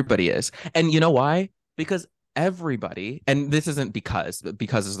 Everybody is. And you know why? Because everybody, and this isn't because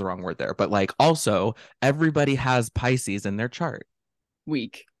is the wrong word there, but like also everybody has Pisces in their chart.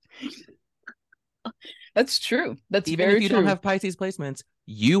 Weak. That's true. That's Even very if you true. don't have Pisces placements,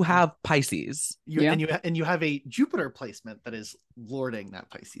 you have Pisces. Yeah. And you have a Jupiter placement that is lording that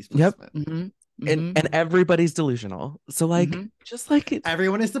Pisces Yep. placement. And everybody's delusional. So like just like it,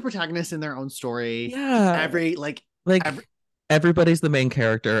 Everyone is the protagonist in their own story. yeah. Everybody's the main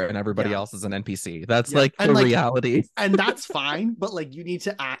character and everybody else is an NPC. That's like the reality. And that's fine, but like you need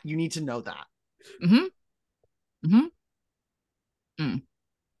to know that.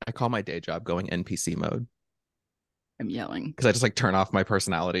 I call my day job going NPC mode. I'm yelling. Because I just like turn off my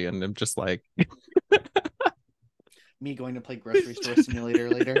personality and I'm just like me going to play grocery store simulator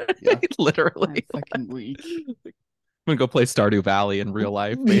later. Yeah. Literally. I'm fucking weak. I'm gonna go play Stardew Valley in real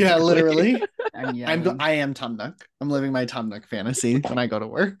life. Basically. Yeah, literally. I'm yelling. I am Tom Nook. I'm living my Tom Nook fantasy when I go to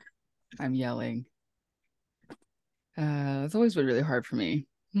work. I'm yelling. It's always been really hard for me.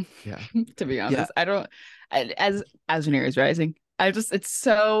 Yeah. To be honest. I don't as an Aries rising. It's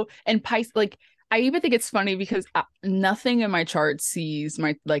so and Pisces like I even think it's funny because nothing in my chart sees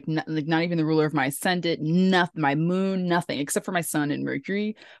my like not even the ruler of my ascendant, nothing, my moon, nothing except for my sun and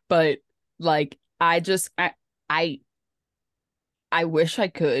Mercury. But like I wish I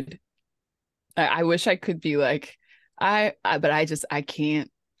could. I wish I could be like but I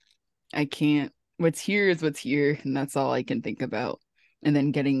can't. I can't. What's here is what's here, and that's all I can think about. And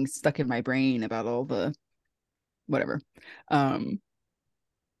then getting stuck in my brain about all the whatever.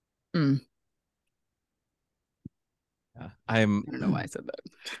 I don't know why I said that.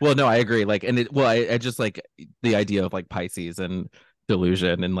 Well, no, I agree. Like, and I just like the idea of like Pisces and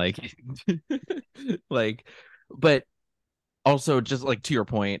delusion and like, like, but also just like to your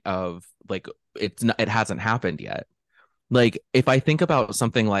point of like, it hasn't happened yet. Like, if I think about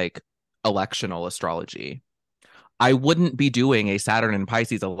something like electional astrology, I wouldn't be doing a Saturn and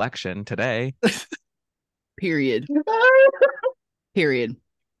Pisces election today. Period. Period.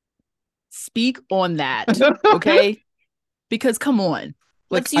 Speak on that. Okay. Because come on,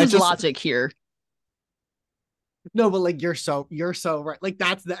 let's use logic here. No, but like you're so right. Like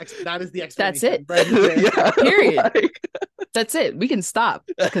that is the explanation. That's it. Right there. Yeah, period. Like... That's it. We can stop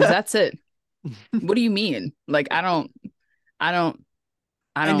because that's it. What do you mean? Like I don't.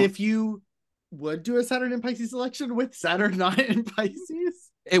 And if you would do a Saturn and Pisces election with Saturn not in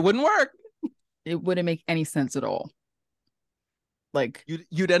Pisces, it wouldn't work. It wouldn't make any sense at all. Like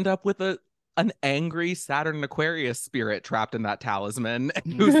you'd end up with an angry Saturn and Aquarius spirit trapped in that talisman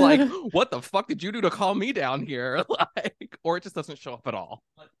who's like, what the fuck did you do to call me down here? Like, or it just doesn't show up at all.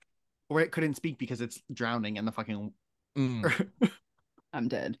 Or it couldn't speak because it's drowning in the fucking I'm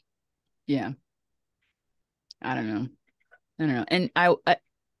dead. Yeah. I don't know. And I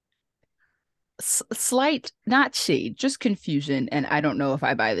slight not shade, just confusion, and I don't know if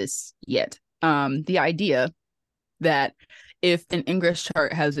I buy this yet. The idea that if an ingress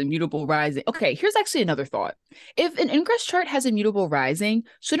chart has a mutable rising. Okay, here's actually another thought. If an ingress chart has a mutable rising,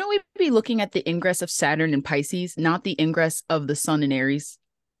 shouldn't we be looking at the ingress of Saturn and Pisces, not the ingress of the Sun and Aries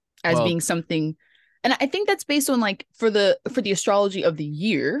as being something? And I think that's based on like for the astrology of the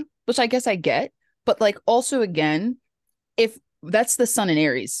year, which I guess I get, but like also again, if that's the Sun and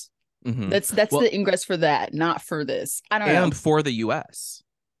Aries, that's the ingress for that, not for this. I don't know. And for the US,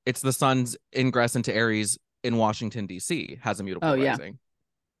 it's the Sun's ingress into Aries in Washington, D.C. has a mutable rising.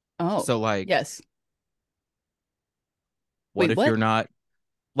 Oh, so like, yes. What if you're not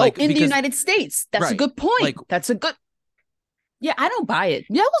like in the United States? That's a good point. Like, that's a good. Yeah, I don't buy it.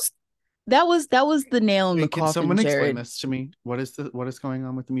 That was the nail in the coffin. Can someone explain this to me? What is going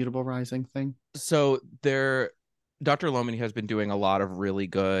on with the mutable rising thing? So Dr. Lomani has been doing a lot of really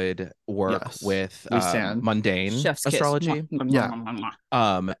good work with mundane Chef's astrology.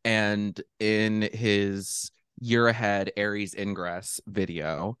 Yeah. And in his year ahead Aries ingress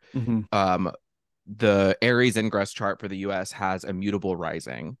video, the Aries ingress chart for the US has a mutable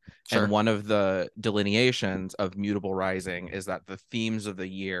rising. Sure. And one of the delineations of mutable rising is that the themes of the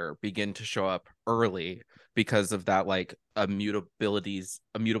year begin to show up early because of that, like, a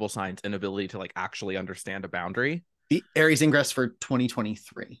mutable sign's inability to like actually understand a boundary. The Aries ingress for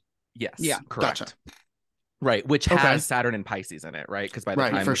 2023. Yes. Yeah. Correct. Gotcha. Right, which Okay. has Saturn and Pisces in it, right? Because by the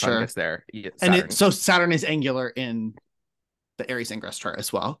Right, time for the sun sure. gets there, And so Saturn is angular in the Aries ingress chart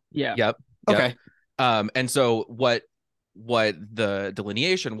as well. Yeah. Yep. Okay. And so what the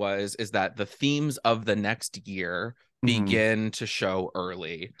delineation is that the themes of the next year begin to show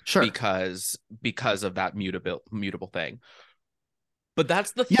early, Sure. because of that mutable thing. But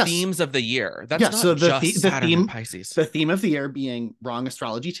that's the Yes. themes of the year. That's not so just Saturn theme, and Pisces. The theme of the year being wrong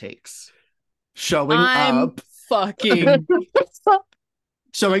astrology takes, showing I'm up fucking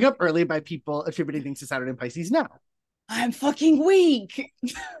showing up early by people attributing things to Saturn and Pisces now. I'm fucking weak.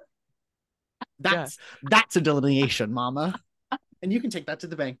 That's a delineation, mama. And you can take that to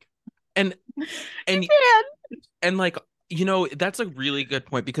the bank. And You and like, you know, that's a really good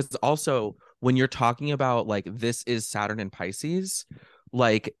point, because also when you're talking about like, this is Saturn and Pisces,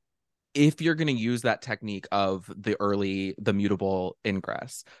 like, if you're going to use that technique of the mutable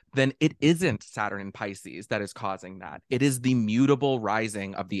ingress, then it isn't Saturn and Pisces that is causing that. It is the mutable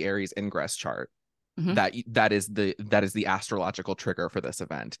rising of the Aries ingress chart. That is the astrological trigger for this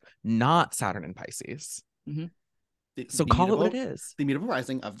event, not Saturn and Pisces. So call it what it is. The mutable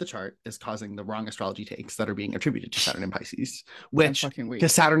rising of the chart is causing the wrong astrology takes that are being attributed to Saturn and Pisces, which,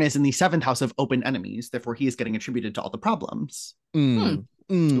 because Saturn is in the 7th house of open enemies, therefore he is getting attributed to all the problems. Ooh.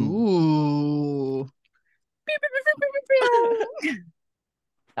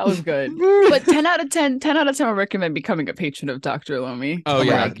 That was good. But 10 out of 10 I recommend becoming a patron of Dr. Lomi. Oh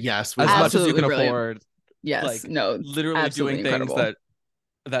yeah. God, yes. As much as you can brilliant. afford. Yes. Like, no. Literally doing incredible. things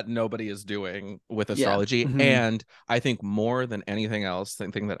that nobody is doing with astrology. And I think more than anything else, the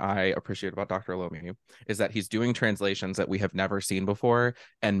thing that I appreciate about Dr. Lomi is that he's doing translations that we have never seen before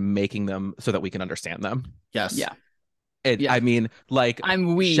and making them so that we can understand them. Yes. Yeah. I mean, like,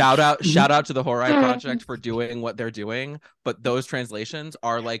 I'm weak. Shout out to the Horai Project for doing what they're doing, but those translations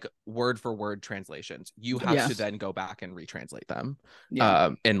are like word for word translations. You have to then go back and retranslate them,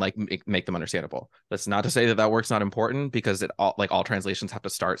 and like make them understandable. That's not to say that work's not important, because all translations have to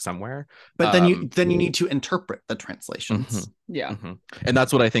start somewhere. But then you need to interpret the translations. And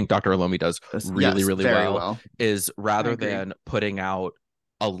that's what I think Dr. Alomi does really well. Is rather than putting out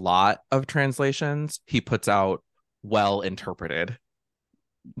a lot of translations, he puts out well interpreted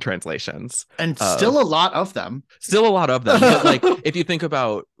translations, and still a lot of them. But like, if you think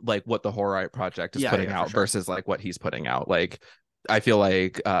about like what the Horai Project is putting out versus like what he's putting out, like, I feel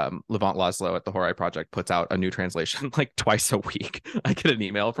like Levant Laszlo at the Horai Project puts out a new translation like twice a week. I get an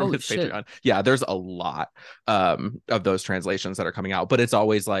email from his Patreon. Yeah, there's a lot of those translations that are coming out, but it's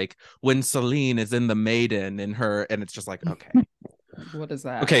always like when Celine is in the Maiden and it's just like, okay. What is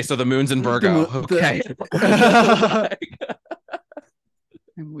that? Okay, so the moon's in Virgo. Okay.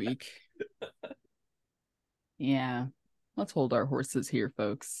 I'm weak. Yeah. Let's hold our horses here,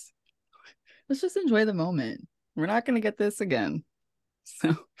 folks. Let's just enjoy the moment. We're not going to get this again.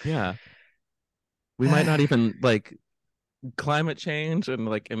 So yeah. We might not even like climate change and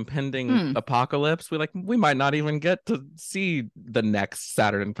like impending apocalypse. We might not even get to see the next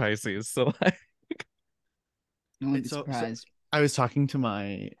Saturn and Pisces. So like, no one's surprised. I was talking to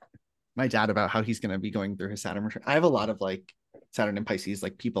my dad about how he's going to be going through his Saturn return. I have a lot of like Saturn and Pisces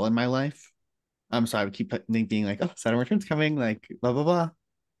like people in my life. So I would keep being like, oh, Saturn return's coming, like blah blah blah.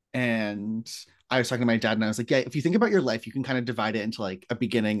 And I was talking to my dad and I was like, yeah, if you think about your life, you can kind of divide it into like a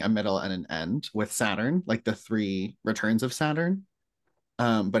beginning, a middle, and an end with Saturn, like the 3 returns of Saturn.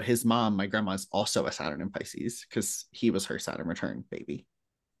 But his mom, my grandma, is also a Saturn and Pisces because he was her Saturn return baby.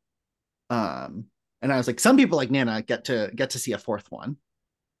 And I was like, some people like Nana get to see a 4th one.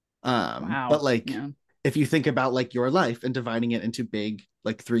 Wow. But like, if you think about like your life and dividing it into big,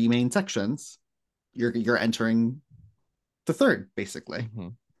 like 3 main sections, you're entering the 3rd basically.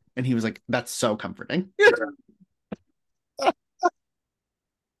 And he was like, that's so comforting.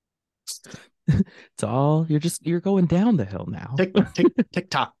 It's all, you're going down the hill now. Tick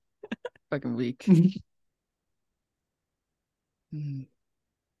tock. Fucking weak.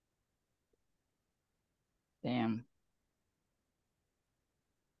 Damn.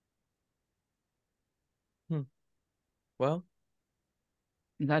 Well,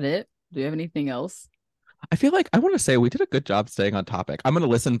 is that it? Do you have anything else? I feel like I want to say we did a good job staying on topic. I'm going to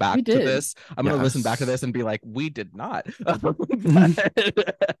listen back to this. I'm going to listen back to this and be like, we did not. But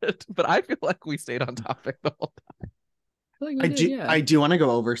I feel like we stayed on topic the whole time. feel like we did, yeah. I do want to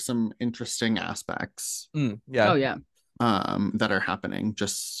go over some interesting aspects. Yeah. Oh yeah. That are happening.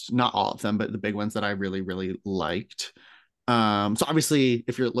 Just not all of them, but the big ones that I really, really liked. So obviously,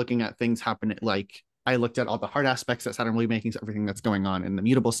 if you're looking at things happening, like I looked at all the hard aspects that Saturn will be making, so everything that's going on in the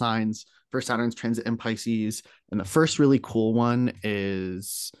mutable signs for Saturn's transit in Pisces. And the first really cool one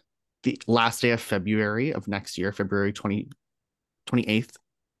is the last day of February of next year, February 28th.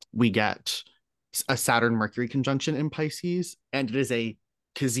 We get a Saturn Mercury conjunction in Pisces, and it is a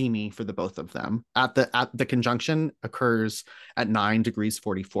cazimi for the both of them. At the conjunction occurs at 9 degrees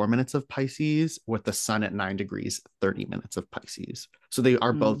 44 minutes of Pisces, with the sun at 9 degrees 30 minutes of Pisces. So they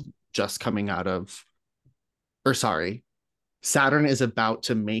are both just coming out of, or sorry, Saturn is about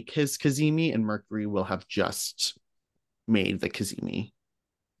to make his cazimi, and Mercury will have just made the cazimi.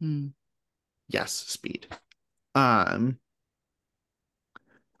 Yes, speed.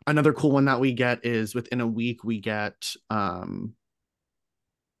 Another cool one that we get is within a week we get I'm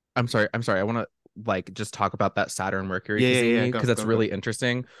sorry. I want to like just talk about that Saturn Mercury cazimi because that's really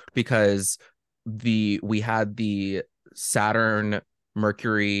interesting, because we had the Saturn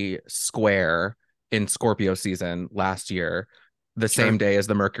Mercury square in Scorpio season last year, the same day as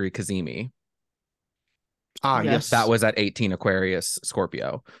the Mercury cazimi. Yes, that was at 18 Aquarius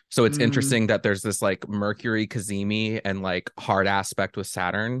Scorpio. So it's interesting that there's this like Mercury cazimi and like hard aspect with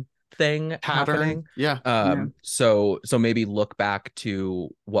Saturn thing happening. So maybe look back to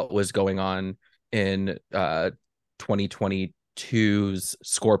what was going on in 2022's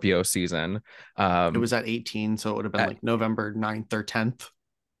Scorpio season. It was at 18, so it would have been like November 9th or 10th.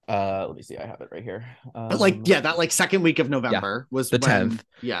 Let me see, I have it right here. But like that like second week of November was the 10th.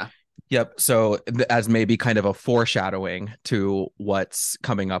 Yep. So as maybe kind of a foreshadowing to what's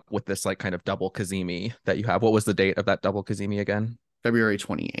coming up with this like kind of double cazimi that you have. What was the date of that double cazimi again? February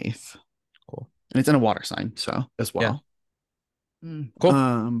 28th. Cool. And it's in a water sign, so as well.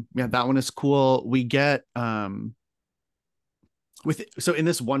 Cool. That one is cool. We get so in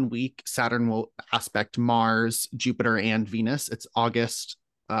this 1 week, Saturn will aspect Mars, Jupiter, and Venus. It's August,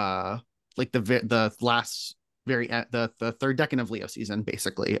 like the last the third decan of Leo season,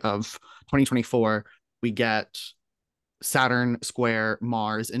 basically, of 2024. We get Saturn square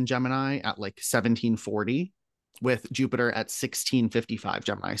Mars in Gemini at like 1740, with Jupiter at 1655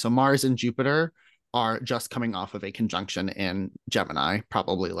 Gemini. So Mars and Jupiter are just coming off of a conjunction in Gemini,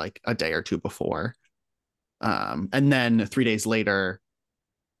 probably like a day or two before. And then 3 days later,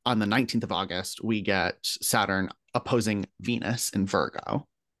 on the 19th of August, we get Saturn opposing Venus in Virgo.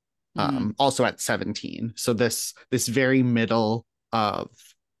 Also at 17. So this very middle of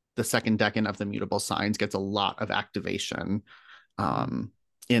the second decan of the mutable signs gets a lot of activation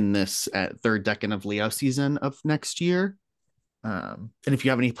in this third decan of Leo season of next year. And if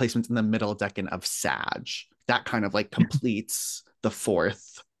you have any placements in the middle decan of Sag, that kind of like completes the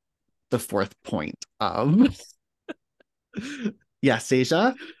fourth point of yes,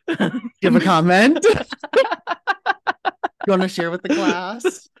 Asia, you have a comment? You want to share with the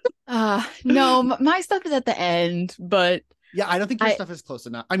class? No, my stuff is at the end, but yeah, I don't think your stuff is close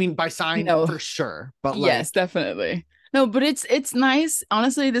enough. I mean, by sign for sure, but like, yes, definitely. No, but it's nice.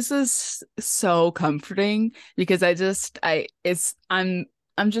 Honestly, this is so comforting because I'm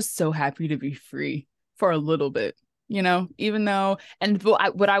just so happy to be free for a little bit, you know, even though, and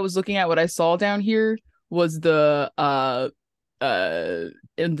what I was looking at, what I saw down here was the December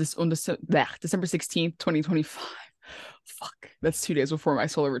 16th, 2025. Fuck, that's 2 days before my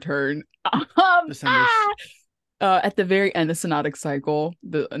solar return. At the very end, the synodic cycle,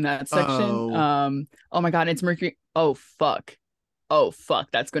 in that section. Oh my god, it's Mercury. Oh fuck,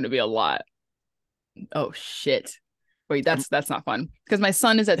 that's going to be a lot. Oh shit. Wait, that's not fun because my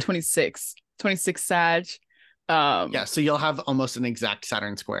sun is at 26 Sag. Yeah, so you'll have almost an exact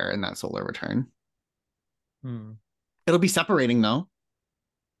Saturn square in that solar return. It'll be separating though.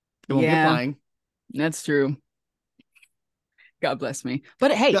 It won't be applying. That's true. God bless me.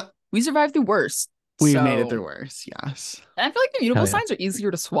 But hey, we survived the worst. We made it through worse, yes. And I feel like the mutable signs are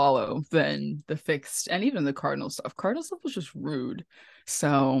easier to swallow than the fixed and even the cardinal stuff. Cardinal stuff was just rude.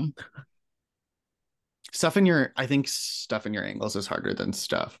 So I think stuff in your angles is harder than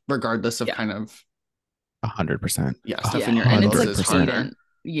stuff, regardless of kind of 100%. Yeah, stuff in your angles is harder.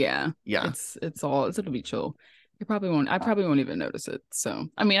 Yeah. It'll be chill. I probably won't even notice it. So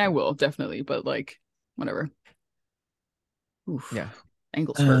I mean I will definitely, but like whatever. Oof. Yeah.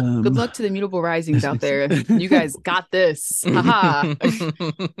 Angles hurt. Good luck to the mutable risings out there. You guys got this. Haha.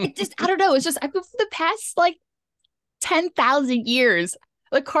 I don't know. It's just I feel for the past like 10,000 years,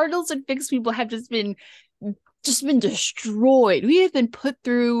 the cardinals and fixed people have just been destroyed. We have been put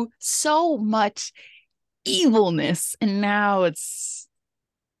through so much evilness, and now it's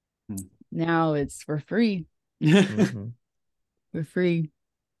we're free. Mm-hmm. We're free.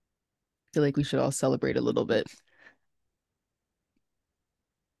 I feel like we should all celebrate a little bit.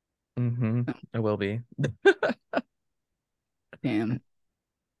 Mm-hmm. I will be. Damn. Can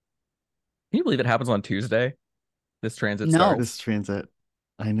you believe it happens on Tuesday? This transit No. starts. This transit.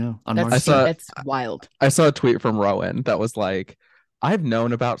 I know. On That's March that's 6th. wild. I saw a tweet from Rowan that was like, I've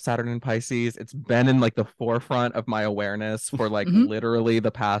known about Saturn and Pisces. It's been in like the forefront of my awareness for like Mhm. literally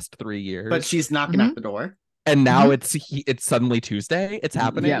the past 3 years. But she's knocking Mhm. at the door. And now it's suddenly Tuesday. It's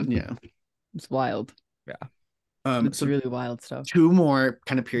happening. Yeah. It's wild. Yeah. It's So really wild stuff. 2 more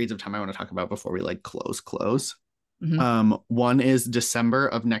kind of periods of time I want to talk about before we like close. Mhm. One is December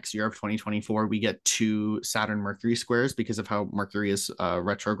of next year of 2024. We get 2 Saturn Mercury squares because of how Mercury is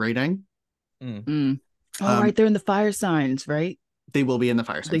retrograding. Oh, right, they're in the fire signs, right? They will be in the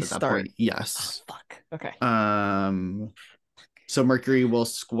fire They signs at that start. point. Yes. Oh, fuck. Okay. So Mercury will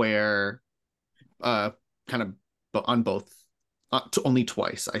square kind of on both only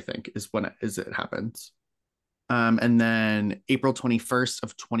twice, I think, is when it happens. And then April 21st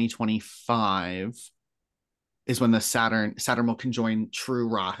of 2025 is when the Saturn will conjoin true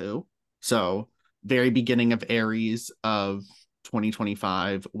Rahu. So very beginning of Aries of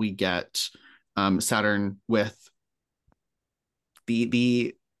 2025, we get Saturn with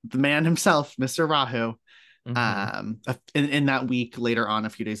the man himself, Mr. Rahu. In that week, later on, a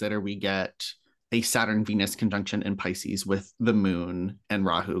few days later, we get a Saturn Venus conjunction in Pisces with the moon and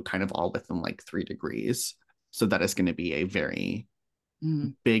Rahu kind of all within like 3 degrees. So that is going to be a very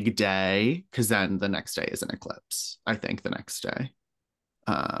big day, because then the next day is an eclipse. I think the next day.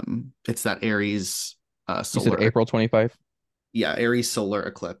 It's that Aries solar. You said April 25? Yeah, Aries solar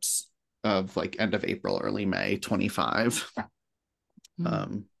eclipse of like end of April, early May 25.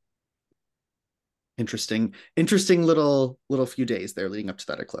 Interesting little few days there leading up to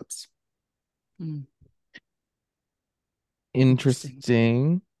that eclipse.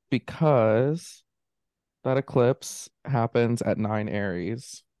 Interesting, because that eclipse happens at 9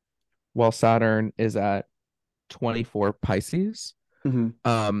 Aries while Saturn is at 24 Pisces.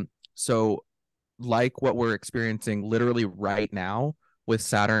 So like what we're experiencing literally right now, with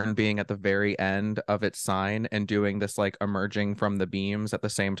Saturn being at the very end of its sign and doing this like emerging from the beams at the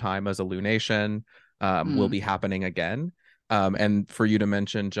same time as a lunation, will be happening again. And for you to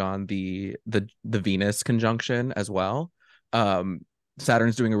mention, John, the Venus conjunction as well.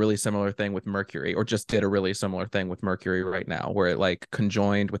 Saturn's doing a really similar thing with Mercury, or just did a really similar thing with Mercury right now, where it like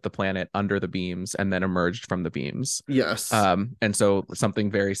conjoined with the planet under the beams and then emerged from the beams. Yes. And so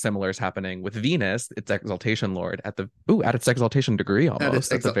something very similar is happening with Venus, its exaltation lord, at its exaltation degree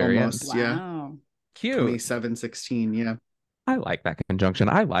almost at the very end. Yeah. Wow. Cute. 2716. Yeah. I like that conjunction.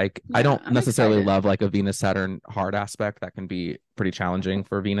 I don't I'm necessarily excited. love like a Venus Saturn hard aspect. That can be pretty challenging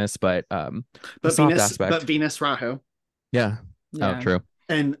for Venus, but the soft Venus, aspect. but Venus Rahu. Yeah. Oh, true.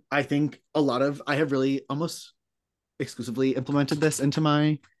 And I think I have really almost exclusively implemented this into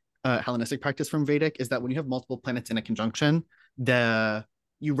my Hellenistic practice from Vedic, is that when you have multiple planets in a conjunction,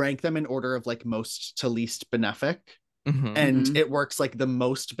 you rank them in order of like most to least benefic. And it works like the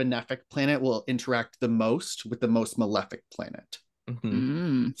most benefic planet will interact the most with the most malefic planet.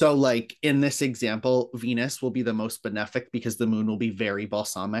 So like in this example, Venus will be the most benefic because the moon will be very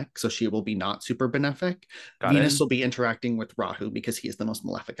balsamic, so she will be not super benefic. Venus will be interacting with Rahu because he is the most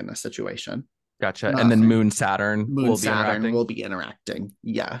malefic in this situation. Gotcha. And then Moon Saturn will be interacting.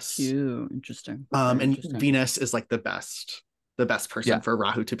 Yes. Cute. Interesting. And Venus is like the best person for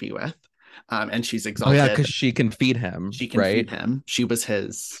Rahu to be with. And she's exalted. Oh yeah, because she can feed him. She can feed him. He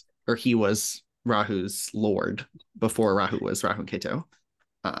was Rahu's lord before Rahu was Rahu Ketu.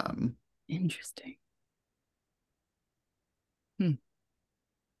 Interesting.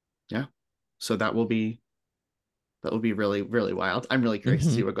 Yeah. So that will be really, really wild. I'm really curious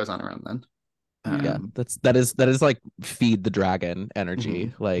to see what goes on around then. Yeah, that is like feed the dragon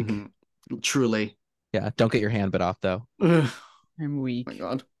energy. Like truly. Yeah, don't get your hand bit off though. I'm weak. Oh my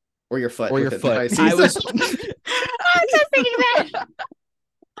god. Or your foot. Or your foot. I was just thinking that.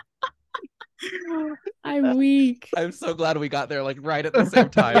 I'm weak. I'm so glad we got there like right at the same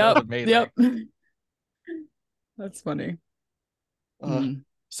time. That was amazing. That's funny.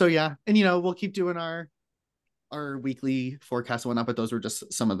 So yeah, and we'll keep doing our weekly forecast and whatnot, but those were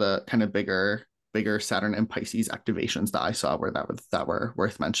just some of the kind of bigger Saturn and Pisces activations that I saw that were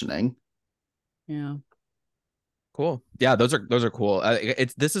worth mentioning. Yeah. Cool. Yeah, those are cool.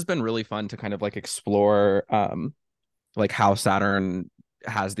 This has been really fun to kind of like explore like how Saturn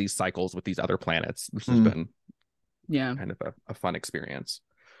has these cycles with these other planets. This has been kind of a fun experience.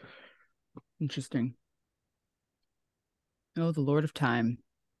 Interesting. Oh, the Lord of Time.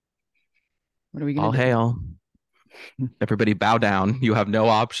 What are we gonna All do? hail. Everybody bow down. You have no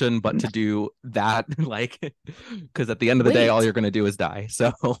option but to do that, like, because at the end of the day, all Wait, you're going to do is die.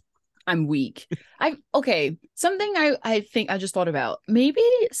 So, I'm weak. Okay. Something I think I just thought about. Maybe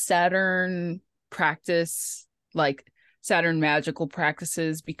Saturn practice, like Saturn magical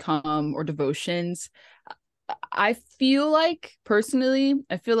practices become or devotions. I feel like personally,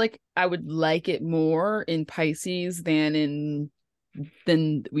 I feel like I would like it more in Pisces than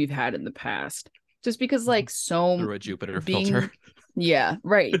we've had in the past. Just because like so through a Jupiter filter. being yeah,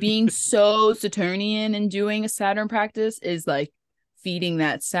 right. Being so Saturnian and doing a Saturn practice is like feeding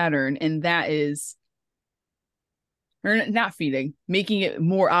that Saturn, and that is or not feeding, making it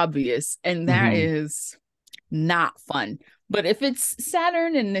more obvious, and that Mhm. is not fun. But if it's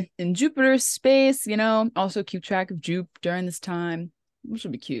Saturn and in Jupiter's space, also keep track of Jupe during this time, which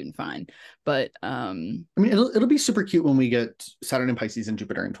will be cute and fine. But I mean, it'll be super cute when we get Saturn and Pisces and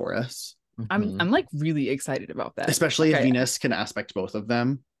Jupiter and Taurus, Mhm. I'm like really excited about that. especially Like if Venus can aspect both of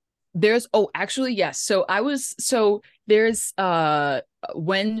them. there's actually yes. There's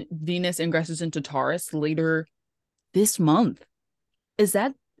when Venus ingresses into Taurus later this month. Is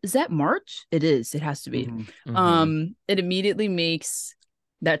that is that March? It is. It has to be. Mhm. Mhm. It immediately makes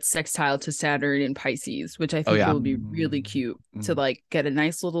that sextile to Saturn in Pisces, which I Oh, think yeah. will be really cute to like get a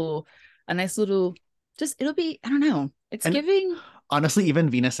nice little just it'll be, I don't know. It's And giving, honestly, even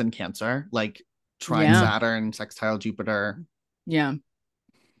Venus and Cancer, like trine yeah, Saturn, sextile Jupiter. yeah.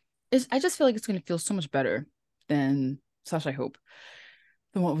 I just feel like it's gonna feel so much better than slash I hope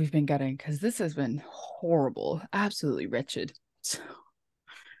than what we've been getting because this has been horrible, absolutely wretched. So,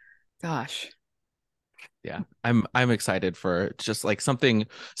 gosh. Yeah. I'm excited for just like something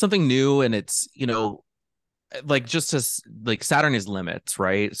new, and it's, like just as like Saturn is limits,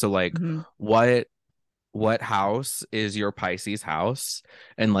 right? So like Mhm. what what house is your Pisces house,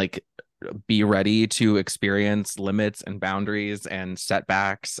 and like be ready to experience limits and boundaries and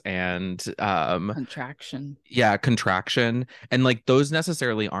setbacks and Contraction. yeah, contraction, and like those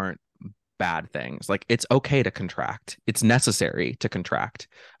necessarily aren't bad things. Like it's okay to contract. It's necessary to contract.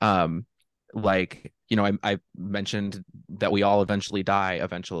 Um like, I mentioned that we all eventually die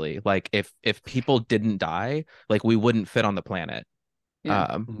eventually. Like if people didn't die, like we wouldn't fit on the planet. Yeah.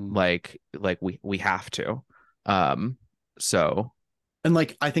 Mhm. Like we have to. Um so And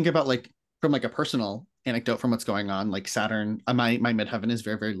like I think about like from like a personal anecdote from what's going on, like Saturn, my midheaven is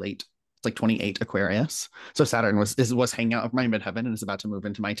very, very late. It's like 28 Aquarius. So Saturn was hanging out of my midheaven and is about to move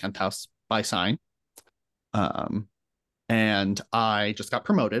into my 10th house by sign. Um, and I just got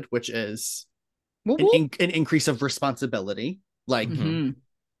promoted, which is Whoop, whoop. an increase of responsibility. Like, mhm. Mm-hmm.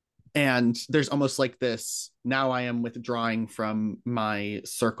 and there's almost like this now I am withdrawing from my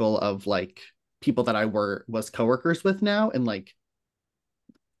circle of like people that I was coworkers with now and like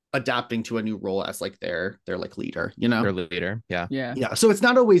adapting to a new role as like their like leader, you Their know? leader. Yeah. Yeah. Yeah. So it's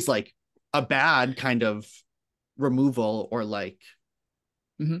not always like a bad kind of removal or like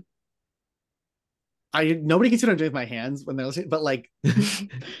Mm-hmm. I nobody gets what I'm doing with my hands when they're listening, but like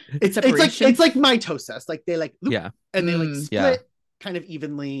it's Separation. like mitosis. Like they like loop Yeah. and they like Mm, Yeah. split kind of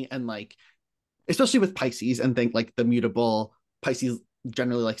evenly and like especially with Pisces and think like the mutable Pisces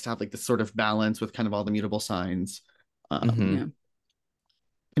generally likes to have like this sort of balance with kind of all the mutable signs. hmm yeah.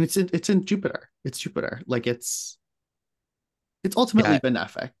 And it's in Jupiter. It's Jupiter. Like it's ultimately Yeah.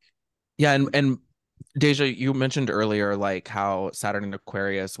 benefic. Yeah, and Deja, you mentioned earlier like how Saturn in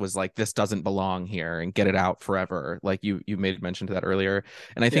Aquarius was like this doesn't belong here and get it out forever. Like you made mention to that earlier.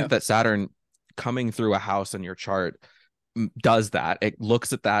 And I Yeah. think that Saturn coming through a house in your chart does that. It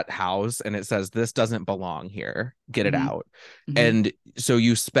looks at that house and it says this doesn't belong here. Get it Mm-hmm. out. Mm-hmm. And so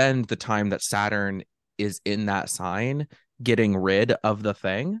you spend the time that Saturn is in that sign getting rid of the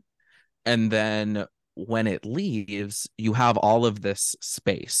thing, and then when it leaves, you have all of this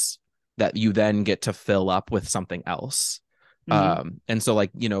space that you then get to fill up with something else. Mm-hmm. And so like,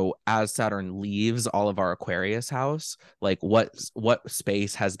 as Saturn leaves all of our Aquarius house, like what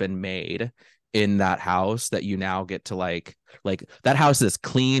space has been made in that house that you now get to like that house is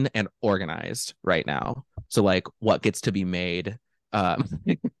clean and organized right now. So like what gets to be made, um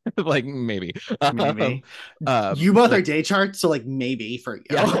like maybe Maybe. You both are like day charts, so like maybe for you.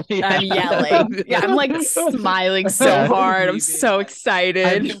 yeah, I'm yelling. Yeah, I'm like smiling so yeah, hard. I'm maybe so like I've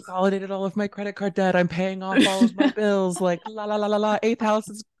excited. consolidated all of my credit card debt. I'm paying off all of my bills. Like la la la la la. Eighth house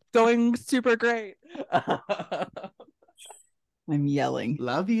is going super great. I'm yelling.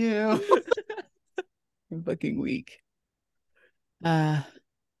 Love you. I'm fucking weak. Uh,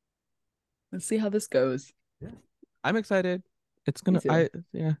 let's see how this goes. I'm excited. It's Me gonna. too.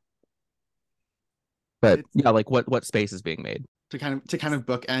 Yeah. But yeah, like what space is being made? To kind of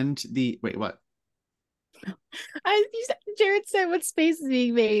bookend the wait, what? Jared said what space is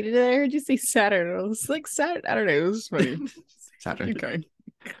being made, and then I heard you say Saturn. I was like, Saturn. I don't know. It was funny. Saturn. Okay.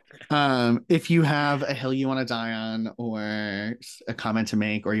 If you have a hill you want to die on, or a comment to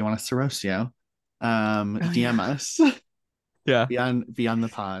make, or you want us to roast you, DM us. Yeah. Beyond the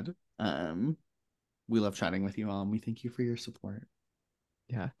pod. We love chatting with you all, and we thank you for your support.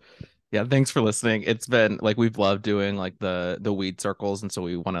 Yeah, thanks for listening. It's been like we've loved doing like the weed circles, and so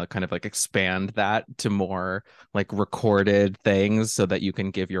we want to kind of like expand that to more like recorded things so that you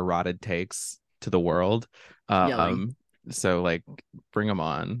can give your rotted takes to the world. Yelling. So like bring them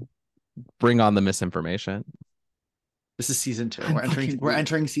on. Bring on the misinformation. This is season 2. I'm We're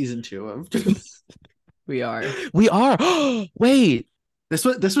entering season 2 of We are. We are. Wait. This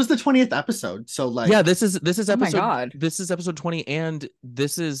was the 20th episode. So like Yeah, this is Oh my episode God. this is episode 20, and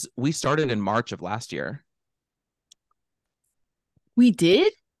we started in March of last year. We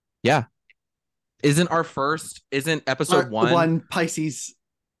did? Yeah. Isn't episode one Pisces?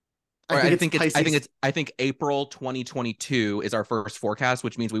 I think April 2022 is our first forecast,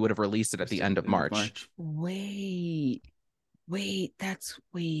 which means we would have released it at the end of March. Wait, that's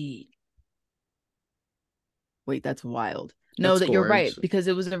wild. No, That's you're right, gorge. because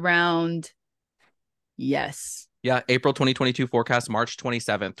it was around. Yes. Yeah, April 2022 forecast, March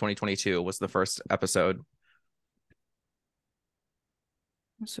 27th, 2022 was the first episode.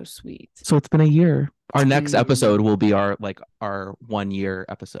 So sweet. So it's been a year. Our next episode will be our 1 year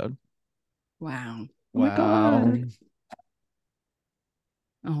episode. Wow. Wow. Oh.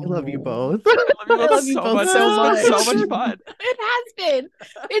 I love you both. I love you both so much. So much fun. It has been.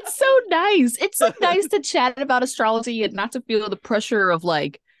 It's so nice. It's so nice to chat about astrology and not to feel the pressure of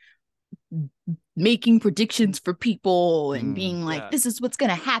like making predictions for people and being like, this is what's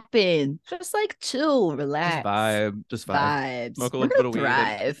gonna happen. Just like chill, relax, Just vibe. Smoke a little bit of weed.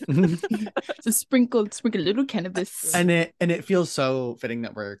 Thrive. Just sprinkle a little cannabis. And it feels so fitting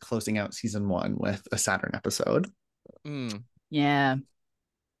that we're closing out season 1 with a Saturn episode. Yeah.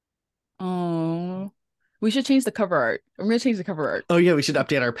 Oh, we should change the cover art. I'm gonna change the cover art. Oh yeah, we should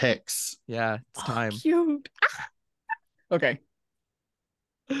update our picks. Yeah, it's time. Cute. Okay.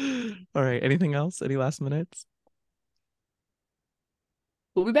 All right. Anything else? Any last minutes?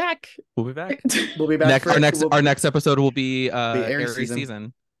 We'll be back. We'll be back. We'll be back. Our next episode will be the Aries Aries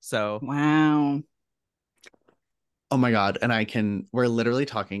season. So Wow. Oh my God. And we're literally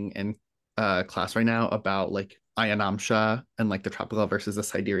talking in class right now about like Ayanamsha and like the tropical versus the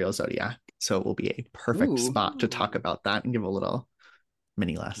sidereal zodiac. So it will be a perfect spot to talk about that and give a little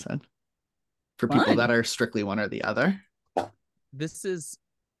mini lesson for people that are strictly one or the other. This is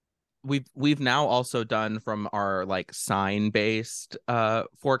we've now also done from our like sign based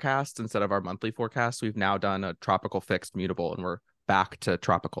forecast instead of our monthly forecast. We've now done a tropical fixed mutable, and we're back to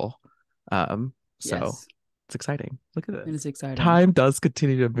tropical. So Yes. it's exciting. Look at It this. is exciting. Time does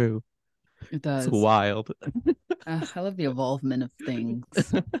continue to move. It does. It's wild. I love the evolvement of things.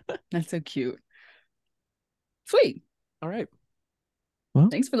 That's so cute. Sweet. All right. Well,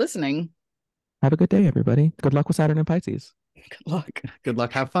 Thanks for listening. have a good day, everybody. Good luck with Saturn and Pisces. Good luck. Good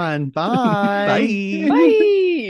luck. Have fun. Bye. Bye. Bye.